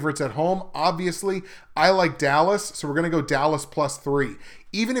 3-point favorites at home. Obviously, I like Dallas, so we're going to go Dallas plus 3.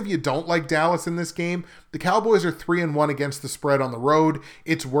 Even if you don't like Dallas in this game, the Cowboys are 3-1 against the spread on the road.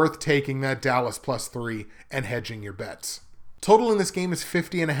 It's worth taking that Dallas plus 3 and hedging your bets. Total in this game is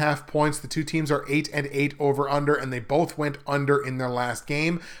 50.5 points. The two teams are 8-8 over under, and they both went under in their last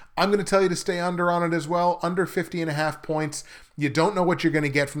game. I'm going to tell you to stay under on it as well. Under 50.5 points. You don't know what you're going to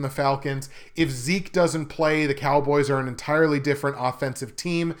get from the Falcons. If Zeke doesn't play, the Cowboys are an entirely different offensive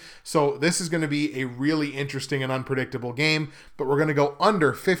team. So this is going to be a really interesting and unpredictable game. But we're going to go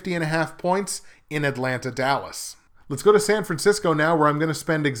under 50.5 points in Atlanta, Dallas. Let's go to San Francisco now, where I'm going to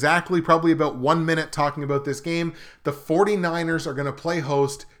spend probably about 1 minute talking about this game. The 49ers are going to play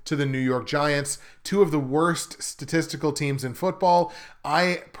host to the New York Giants, two of the worst statistical teams in football.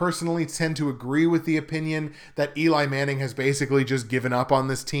 I personally tend to agree with the opinion that Eli Manning has basically just given up on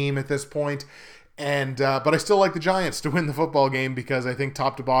this team at this point. And but I still like the Giants to win the football game because I think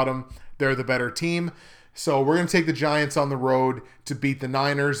top to bottom, they're the better team. So we're going to take the Giants on the road to beat the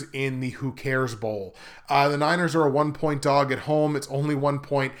Niners in the Who Cares Bowl. The Niners are a 1-point dog at home. It's only 1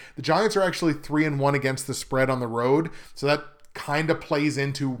 point. The Giants are actually 3-1 against the spread on the road. So that kind of plays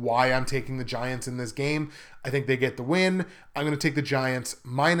into why I'm taking the Giants in this game. I think they get the win. I'm going to take the Giants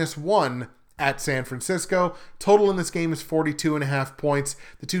 -1 at San Francisco. Total in this game is 42.5 points.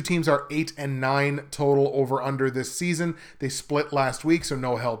 The two teams are 8-9 total over under this season. They split last week, so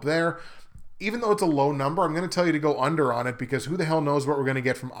no help there. Even though it's a low number, I'm going to tell you to go under on it because who the hell knows what we're going to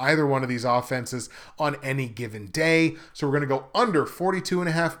get from either one of these offenses on any given day. So we're going to go under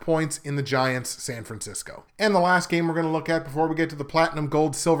 42.5 points in the Giants, San Francisco. And the last game we're going to look at before we get to the platinum,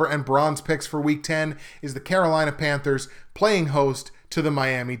 gold, silver, and bronze picks for week 10 is the Carolina Panthers playing host to the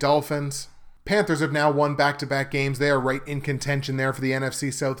Miami Dolphins. Panthers have now won back-to-back games. They are right in contention there for the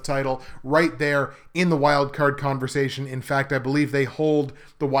NFC South title, right there in the wild card conversation. In fact, I believe they hold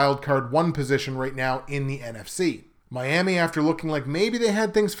the wild card 1 position right now in the NFC. Miami, after looking like maybe they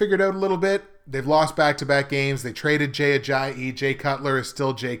had things figured out a little bit, they've lost back-to-back games. They traded Jay Ajayi. Jay Cutler is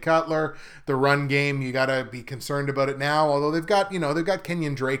still Jay Cutler. The run game, you got to be concerned about it now, although they've got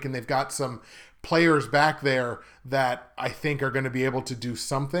Kenyon Drake and they've got some players back there that I think are going to be able to do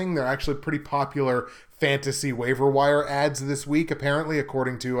something. They're actually pretty popular fantasy waiver wire ads this week, apparently,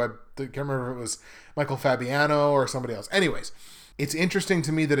 according to, I can't remember if it was Michael Fabiano or somebody else. Anyways, it's interesting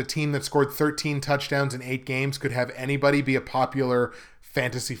to me that a team that scored 13 touchdowns in 8 games could have anybody be a popular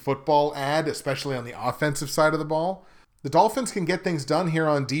fantasy football ad, especially on the offensive side of the ball. The Dolphins can get things done here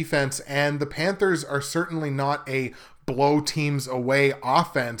on defense, and the Panthers are certainly not a blow teams away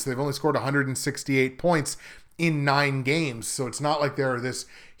offense. They've only scored 168 points in 9 games, so it's not like they're this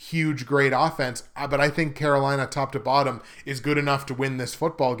huge, great offense. But I think Carolina, top to bottom, is good enough to win this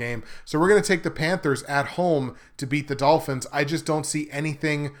football game. So we're going to take the Panthers at home to beat the Dolphins. I just don't see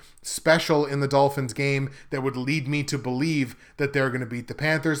anything special in the Dolphins game that would lead me to believe that they're going to beat the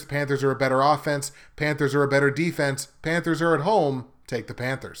Panthers. The Panthers are a better offense. Panthers are a better defense. Panthers are at home. Take the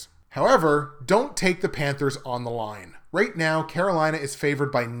Panthers. However, don't take the Panthers on the line. Right now, Carolina is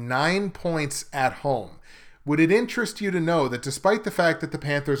favored by 9 points at home. Would it interest you to know that despite the fact that the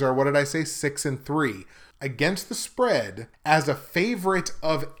Panthers are, 6-3, against the spread as a favorite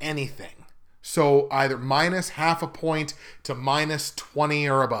of anything, so either -0.5 point to -20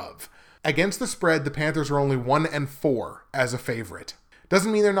 or above, against the spread, the Panthers are only 1-4 as a favorite.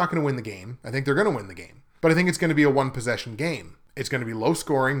 Doesn't mean they're not going to win the game. I think they're going to win the game. But I think it's going to be a 1-possession game. It's going to be low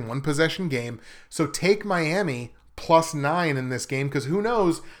scoring, 1-possession game. So take Miami +9 in this game because who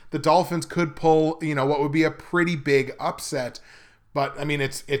knows, the Dolphins could pull, what would be a pretty big upset. But, I mean,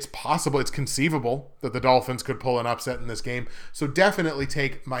 it's possible, it's conceivable that the Dolphins could pull an upset in this game. So definitely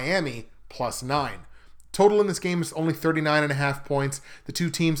take Miami +9. Total in this game is only 39.5 points. The two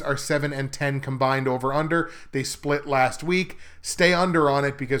teams are 7-10 combined over under. They split last week. Stay under on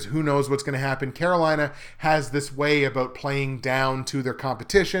it because who knows what's going to happen. Carolina has this way about playing down to their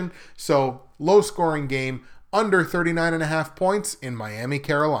competition. So low scoring game, under 39.5 points in Miami,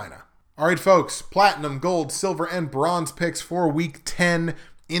 Carolina. All right, folks, platinum, gold, silver, and bronze picks for week 10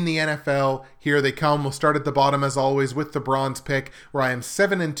 in the NFL. Here they come. We'll start at the bottom as always with the bronze pick where I am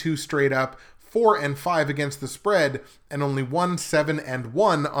 7-2 straight up. 4-5 against the spread, and only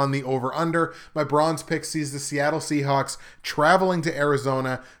 7-1 on the over-under. My bronze pick sees the Seattle Seahawks traveling to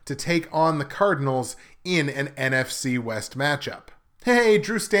Arizona to take on the Cardinals in an NFC West matchup. Hey,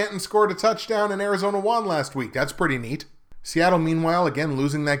 Drew Stanton scored a touchdown and Arizona won last week. That's pretty neat. Seattle, meanwhile, again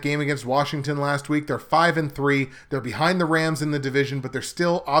losing that game against Washington last week. They're 5-3. They're behind the Rams in the division, but they're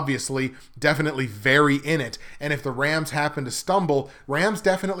still obviously definitely very in it. And if the Rams happen to stumble, Rams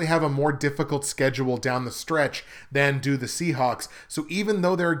definitely have a more difficult schedule down the stretch than do the Seahawks. So even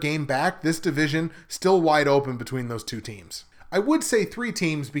though they're a game back, this division still wide open between those two teams. I would say 3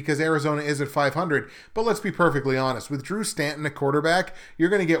 teams because Arizona is at 500, but let's be perfectly honest. With Drew Stanton at quarterback, you're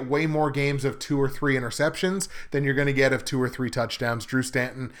going to get way more games of 2 or 3 interceptions than you're going to get of 2 or 3 touchdowns. Drew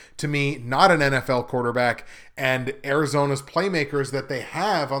Stanton, to me, not an NFL quarterback, and Arizona's playmakers that they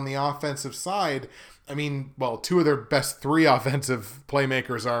have on the offensive side, I mean, well, 2 of their best 3 offensive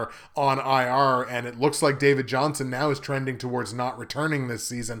playmakers are on IR, and it looks like David Johnson now is trending towards not returning this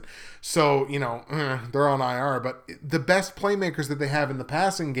season. So, they're on IR, but the best playmakers that they have in the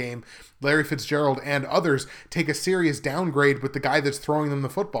passing game, Larry Fitzgerald and others, take a serious downgrade with the guy that's throwing them the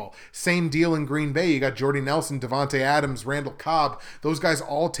football. Same deal in Green Bay. You got Jordy Nelson, Devontae Adams, Randall Cobb. Those guys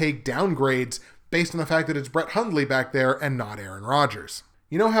all take downgrades based on the fact that it's Brett Hundley back there and not Aaron Rodgers.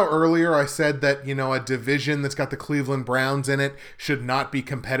 You know how earlier I said that, a division that's got the Cleveland Browns in it should not be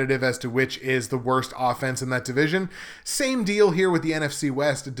competitive as to which is the worst offense in that division? Same deal here with the NFC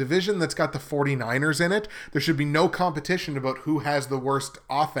West. A division that's got the 49ers in it, there should be no competition about who has the worst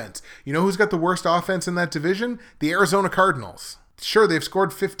offense. You know who's got the worst offense in that division? The Arizona Cardinals. Sure, they've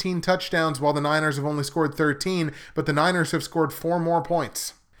scored 15 touchdowns while the Niners have only scored 13, but the Niners have scored 4 more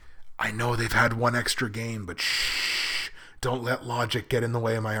points. I know they've had one extra game, but shh. Don't let logic get in the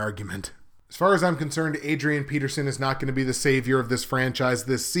way of my argument. As far as I'm concerned, Adrian Peterson is not going to be the savior of this franchise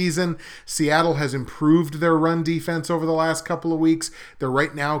this season. Seattle has improved their run defense over the last couple of weeks. They're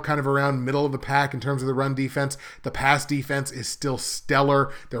right now kind of around middle of the pack in terms of the run defense. The pass defense is still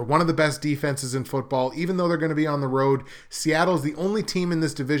stellar. They're one of the best defenses in football, even though they're going to be on the road. Seattle is the only team in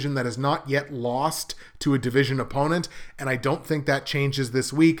this division that has not yet lost to a division opponent, and I don't think that changes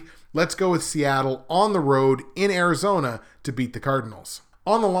this week. Let's go with Seattle on the road in Arizona to beat the Cardinals.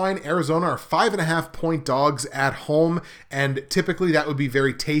 On the line, Arizona are 5.5-point dogs at home, and typically that would be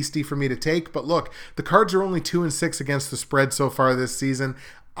very tasty for me to take. But look, the Cards are only 2-6 against the spread so far this season.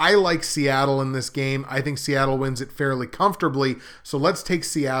 I like Seattle in this game. I think Seattle wins it fairly comfortably. So let's take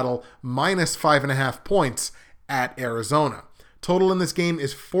Seattle minus 5.5 points at Arizona. Total in this game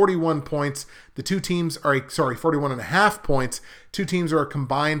is 41 points. The two teams are 41.5 points. Two teams are a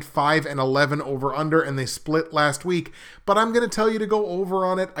combined 5-11 over under, and they split last week. But I'm going to tell you to go over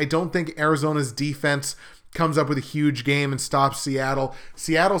on it. I don't think Arizona's defense comes up with a huge game and stops Seattle.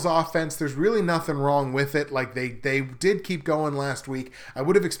 Seattle's offense, there's really nothing wrong with it. Like they did keep going last week. I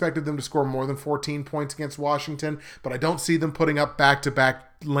would have expected them to score more than 14 points against Washington, but I don't see them putting up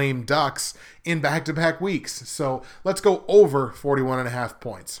back-to-back lame ducks in back-to-back weeks. So let's go over 41.5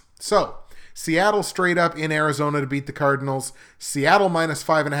 points. So Seattle straight up in Arizona to beat the Cardinals. Seattle minus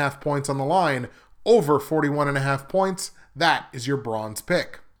 5.5 points on the line, over 41.5 points. That is your bronze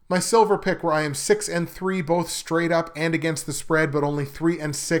pick. My silver pick, where I am 6-3 both straight up and against the spread, but only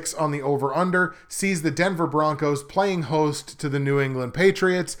 3-6 on the over-under, sees the Denver Broncos playing host to the New England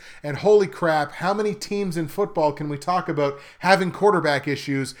Patriots. And holy crap, how many teams in football can we talk about having quarterback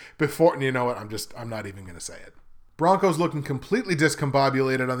issues before? You know what? I'm not even going to say it. Broncos looking completely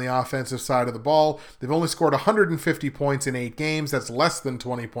discombobulated on the offensive side of the ball. They've only scored 150 points in 8 games. That's less than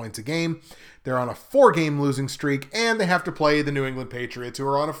 20 points a game. They're on a 4-game losing streak, and they have to play the New England Patriots, who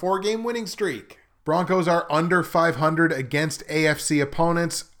are on a 4-game winning streak. Broncos are under 500 against AFC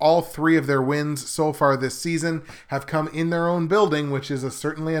opponents. All 3 of their wins so far this season have come in their own building, which is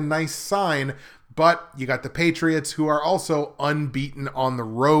certainly a nice sign. But you got the Patriots, who are also unbeaten on the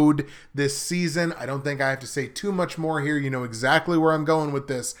road this season. I don't think I have to say too much more here. You know exactly where I'm going with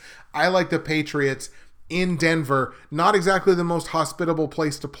this. I like the Patriots in Denver. Not exactly the most hospitable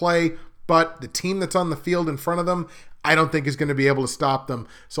place to play, but the team that's on the field in front of them, I don't think is going to be able to stop them.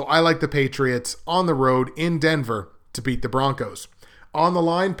 So I like the Patriots on the road in Denver to beat the Broncos. On the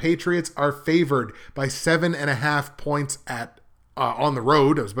line, Patriots are favored by 7.5 points on the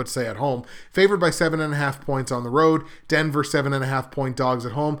road. I was about to say at home. Favored by 7.5 points on the road. Denver 7.5 point dogs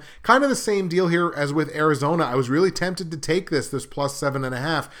at home. Kind of the same deal here as with Arizona. I was really tempted to take this plus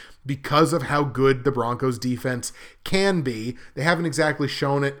 7.5 because of how good the Broncos defense can be. They haven't exactly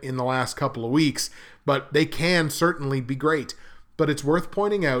shown it in the last couple of weeks, but they can certainly be great. But it's worth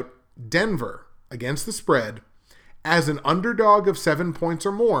pointing out, Denver against the spread as an underdog of 7 points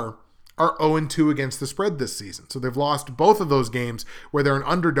or more are 0-2 against the spread this season. So they've lost both of those games where they're an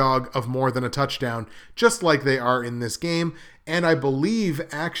underdog of more than a touchdown, just like they are in this game. And I believe,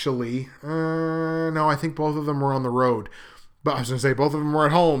 actually, no, I think both of them were on the road. But I was going to say both of them were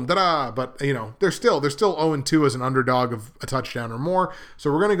at home. But, they're still 0-2 as an underdog of a touchdown or more.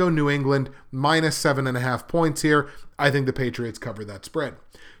 So we're going to go New England minus 7.5 points here. I think the Patriots cover that spread.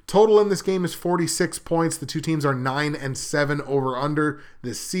 Total in this game is 46 points. The two teams are 9-7 over under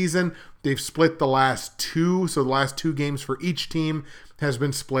this season. They've split the last 2, so the last 2 games for each team has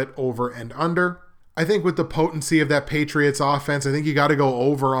been split over and under. I think with the potency of that Patriots offense, I think you got to go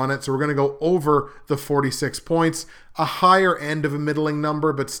over on it. So we're going to go over the 46 points, a higher end of a middling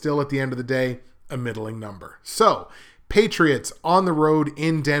number, but still at the end of the day, a middling number. So Patriots on the road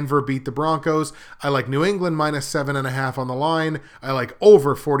in Denver beat the Broncos. I like New England minus 7.5 on the line. I like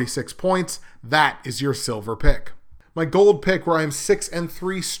over 46 points. That is your silver pick. My gold pick, where I'm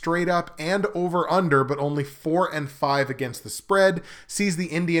 6-3 straight up and over under, but only 4-5 against the spread, sees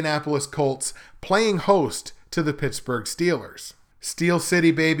the Indianapolis Colts playing host to the Pittsburgh Steelers. Steel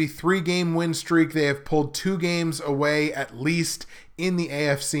City, baby, 3-game win streak. They have pulled 2 games away at least in the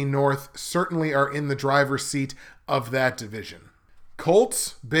AFC North. Certainly are in the driver's seat of that division.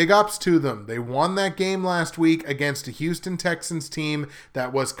 Colts, big ups to them. They won that game last week against a Houston Texans team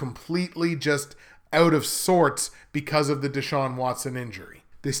that was completely just out of sorts because of the Deshaun Watson injury.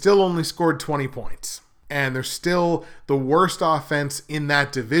 They still only scored 20 points. And they're still the worst offense in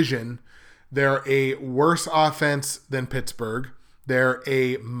that division. They're a worse offense than Pittsburgh. They're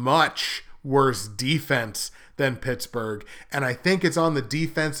a much worse defense than Pittsburgh. And I think it's on the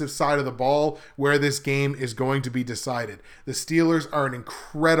defensive side of the ball where this game is going to be decided. The Steelers are an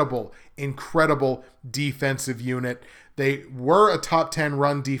incredible defensive unit. They were a top 10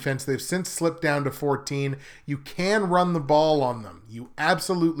 run defense. They've since slipped down to 14. You can run the ball on them. You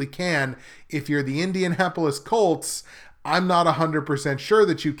absolutely can. If you're the Indianapolis Colts, I'm not 100% sure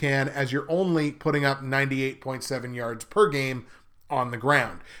that you can, as you're only putting up 98.7 yards per game on the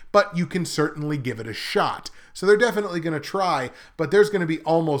ground. But you can certainly give it a shot. So they're definitely going to try, but there's going to be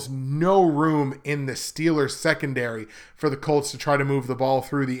almost no room in the Steelers secondary for the Colts to try to move the ball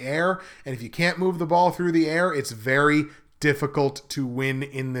through the air. And if you can't move the ball through the air, it's very difficult to win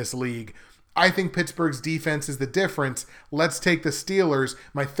in this league. I think Pittsburgh's defense is the difference. Let's take the Steelers,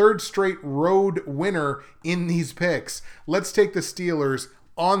 my third straight road winner in these picks. Let's take the Steelers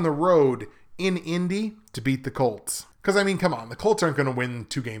on the road in Indy to beat the Colts. Because, I mean, come on, the Colts aren't going to win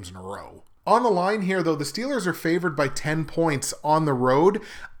 2 games in a row. On the line here, though, the Steelers are favored by 10 points on the road.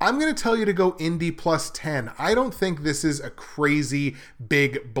 I'm going to tell you to go Indy plus 10. I don't think this is a crazy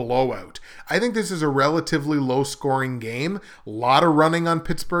big blowout. I think this is a relatively low-scoring game. A lot of running on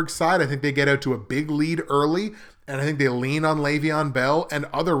Pittsburgh's side. I think they get out to a big lead early, and I think they lean on Le'Veon Bell and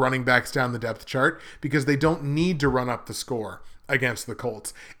other running backs down the depth chart because they don't need to run up the score against the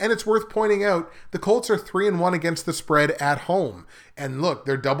Colts. And it's worth pointing out, the Colts are 3-1 against the spread at home. And look,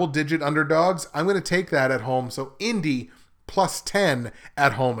 they're double-digit underdogs. I'm going to take that at home. So Indy plus 10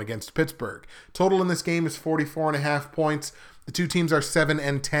 at home against Pittsburgh. Total in this game is 44.5 points. The two teams are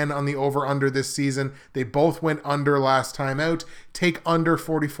 7-10 on the over-under this season. They both went under last time out. Take under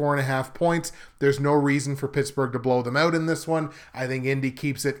 44.5 points. There's no reason for Pittsburgh to blow them out in this one. I think Indy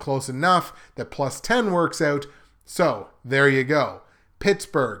keeps it close enough that plus 10 works out. So, there you go.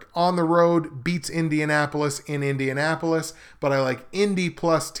 Pittsburgh on the road beats Indianapolis in Indianapolis, but I like Indy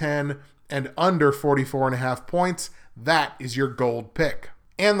plus 10 and under 44.5 points. That is your gold pick.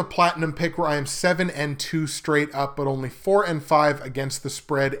 And the platinum pick, where I am 7-2 straight up, but only 4-5 against the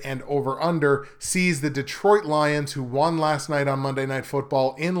spread and over-under, sees the Detroit Lions, who won last night on Monday Night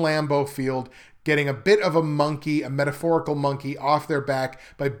Football in Lambeau Field, getting a bit of a monkey, a metaphorical monkey, off their back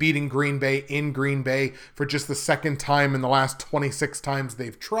by beating Green Bay in Green Bay for just the second time in the last 26 times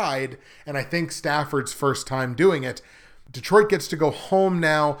they've tried, and I think Stafford's first time doing it. Detroit gets to go home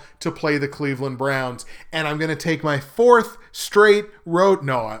now to play the Cleveland Browns, and I'm going to take my 4th straight road.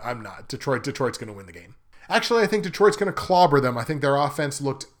 No, I'm not. Detroit's going to win the game. Actually, I think Detroit's going to clobber them. I think their offense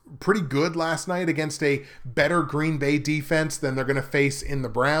looked pretty good last night against a better Green Bay defense than they're going to face in the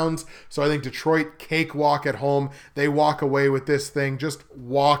Browns. So I think Detroit cakewalk at home. They walk away with this thing. Just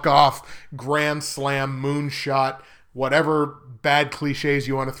walk off, grand slam, moonshot, whatever bad cliches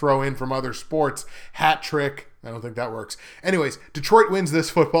you want to throw in from other sports. Hat trick. I don't think that works. Anyways, Detroit wins this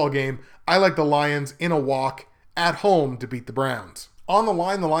football game. I like the Lions in a walk at home to beat the Browns. On the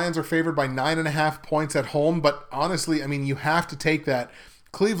line, the Lions are favored by 9.5 points at home, but honestly, I mean, you have to take that.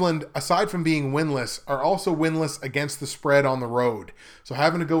 Cleveland, aside from being winless, are also winless against the spread on the road. So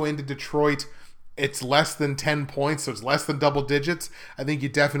having to go into Detroit, it's less than 10 points, so it's less than double digits. I think you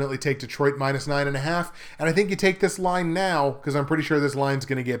definitely take Detroit minus 9.5, and I think you take this line now because I'm pretty sure this line's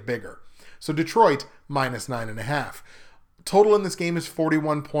going to get bigger. So Detroit minus 9.5. Total in this game is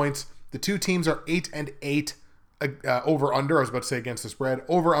 41 points. The two teams are 8-8. Over-under, I was about to say against the spread,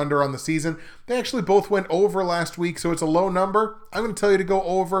 over-under on the season. They actually both went over last week, so it's a low number. I'm going to tell you to go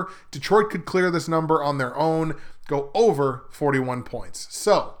over. Detroit could clear this number on their own. Go over 41 points.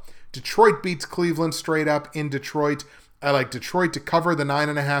 So, Detroit beats Cleveland straight up in Detroit. I like Detroit to cover the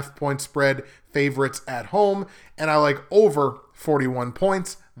 9.5 point spread favorites at home, and I like over 41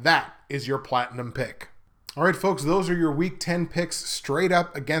 points. That is your platinum pick. All right, folks, those are your Week 10 picks straight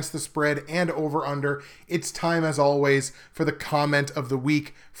up against the spread and over-under. It's time, as always, for the comment of the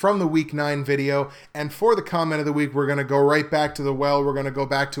week from the Week 9 video. And for the comment of the week, we're going to go right back to the well. We're going to go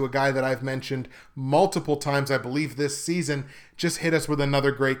back to a guy that I've mentioned multiple times, I believe, this season. Just hit us with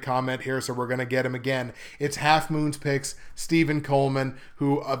another great comment here, so we're going to get him again. It's Half Moon's Picks, Stephen Coleman,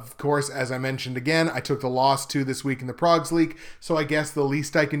 who, of course, as I mentioned again, I took the loss to this week in the Progs League, so I guess the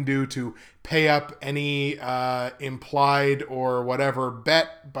least I can do to pay up any implied or whatever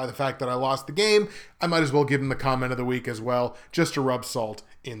bet by the fact that I lost the game, I might as well give him the comment of the week as well, just to rub salt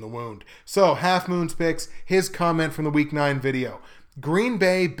in the wound. So, Half Moon's Picks, his comment from the Week 9 video. Green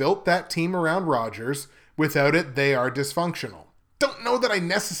Bay built that team around Rodgers. Without it, they are dysfunctional. Don't know that I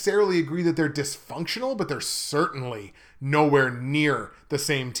necessarily agree that they're dysfunctional, but they're certainly nowhere near the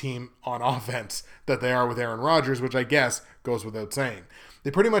same team on offense that they are with Aaron Rodgers, which I guess goes without saying.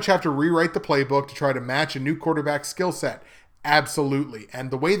 They pretty much have to rewrite the playbook to try to match a new quarterback skill set. Absolutely.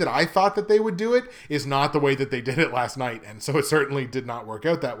 And the way that I thought that they would do it is not the way that they did it last night. And so it certainly did not work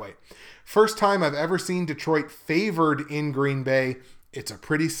out that way. First time I've ever seen Detroit favored in Green Bay. It's a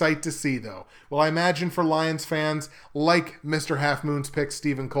pretty sight to see, though. Well, I imagine for Lions fans, like Mr. Half Moon's pick,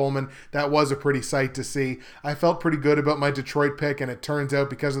 Stephen Coleman, that was a pretty sight to see. I felt pretty good about my Detroit pick, and it turns out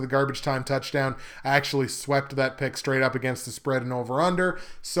because of the garbage time touchdown, I actually swept that pick straight up against the spread and over-under.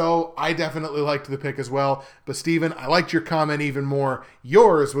 So I definitely liked the pick as well. But Stephen, I liked your comment even more.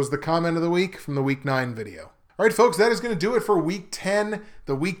 Yours was the comment of the week from the Week 9 video. All right, folks, that is going to do it for Week 10,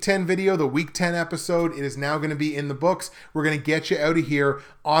 the Week 10 video, the Week 10 episode. It is now going to be in the books. We're going to get you out of here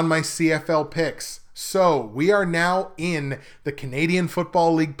on my CFL picks. So we are now in the Canadian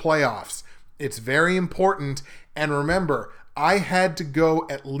Football League playoffs. It's very important. And remember, I had to go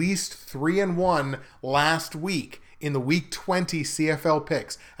at least 3-1 last week in the Week 20 CFL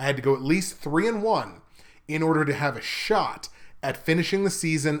picks. I had to go at least 3-1 in order to have a shot at finishing the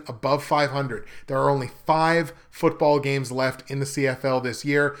season above 500. There are only 5 football games left in the CFL this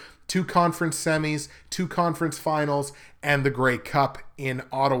year, 2 conference semis, 2 conference finals, and the Grey Cup in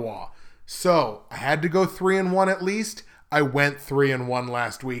Ottawa. So I had to go 3-1 at least. I went 3-1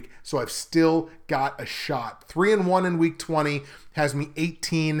 last week, so I've still got a shot. 3-1 in Week 20 has me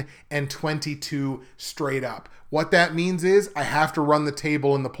 18-22 straight up. What that means is I have to run the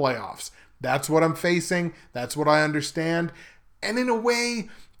table in the playoffs. That's what I'm facing. That's what I understand. And in a way,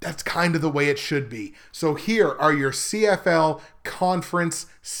 that's kind of the way it should be. So here are your CFL conference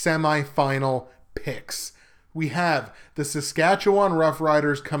semifinal picks. We have the Saskatchewan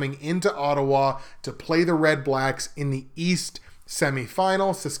Roughriders coming into Ottawa to play the Red Blacks in the East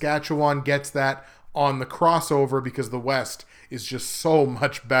semifinal. Saskatchewan gets that on the crossover because the West is just so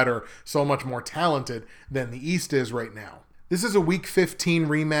much better, so much more talented than the East is right now. This is a Week 15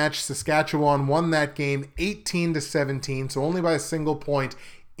 rematch. Saskatchewan won that game 18-17, so only by a single point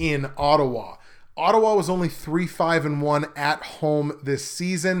in Ottawa. Ottawa was only 3-5-1 at home this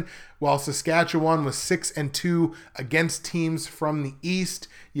season, while Saskatchewan was 6-2 against teams from the East.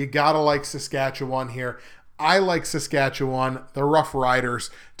 You gotta like Saskatchewan here. I like Saskatchewan, the Rough Riders,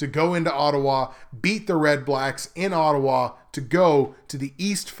 to go into Ottawa, beat the Red Blacks in Ottawa, to go to the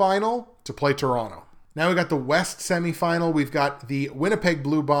East Final to play Toronto. Now we got the West semifinal. We've got the Winnipeg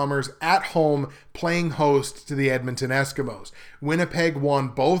Blue Bombers at home playing host to the Edmonton Eskimos. Winnipeg won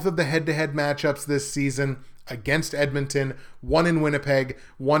both of the head-to-head matchups this season against Edmonton, one in Winnipeg,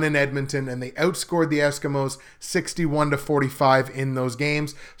 one in Edmonton, and they outscored the Eskimos 61-45 in those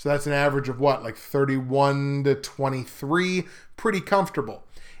games. So that's an average of what, like 31-23? Pretty comfortable.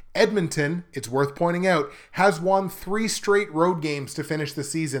 Edmonton, it's worth pointing out, has won 3 straight road games to finish the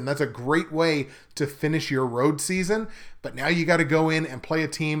season. That's a great way to finish your road season, but now you got to go in and play a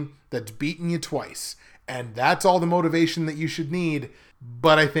team that's beaten you twice, and that's all the motivation that you should need,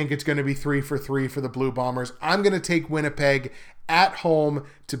 but I think it's going to be 3-for-3 for the Blue Bombers. I'm going to take Winnipeg at home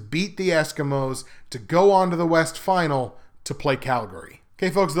to beat the Eskimos, to go on to the West Final to play Calgary. Okay,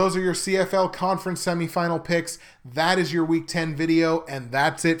 folks, those are your CFL conference semifinal picks. That is your Week 10 video, and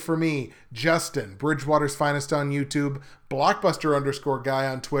that's it for me, Justin, Bridgewater's Finest on YouTube,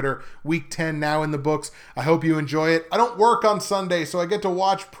 Blockbuster_guy on Twitter. Week 10 now in the books. I hope you enjoy it. I don't work on Sunday, so I get to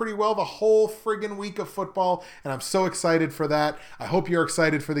watch pretty well the whole friggin' week of football, and I'm so excited for that. I hope you're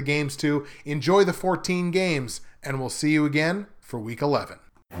excited for the games too. Enjoy the 14 games, and we'll see you again for Week 11.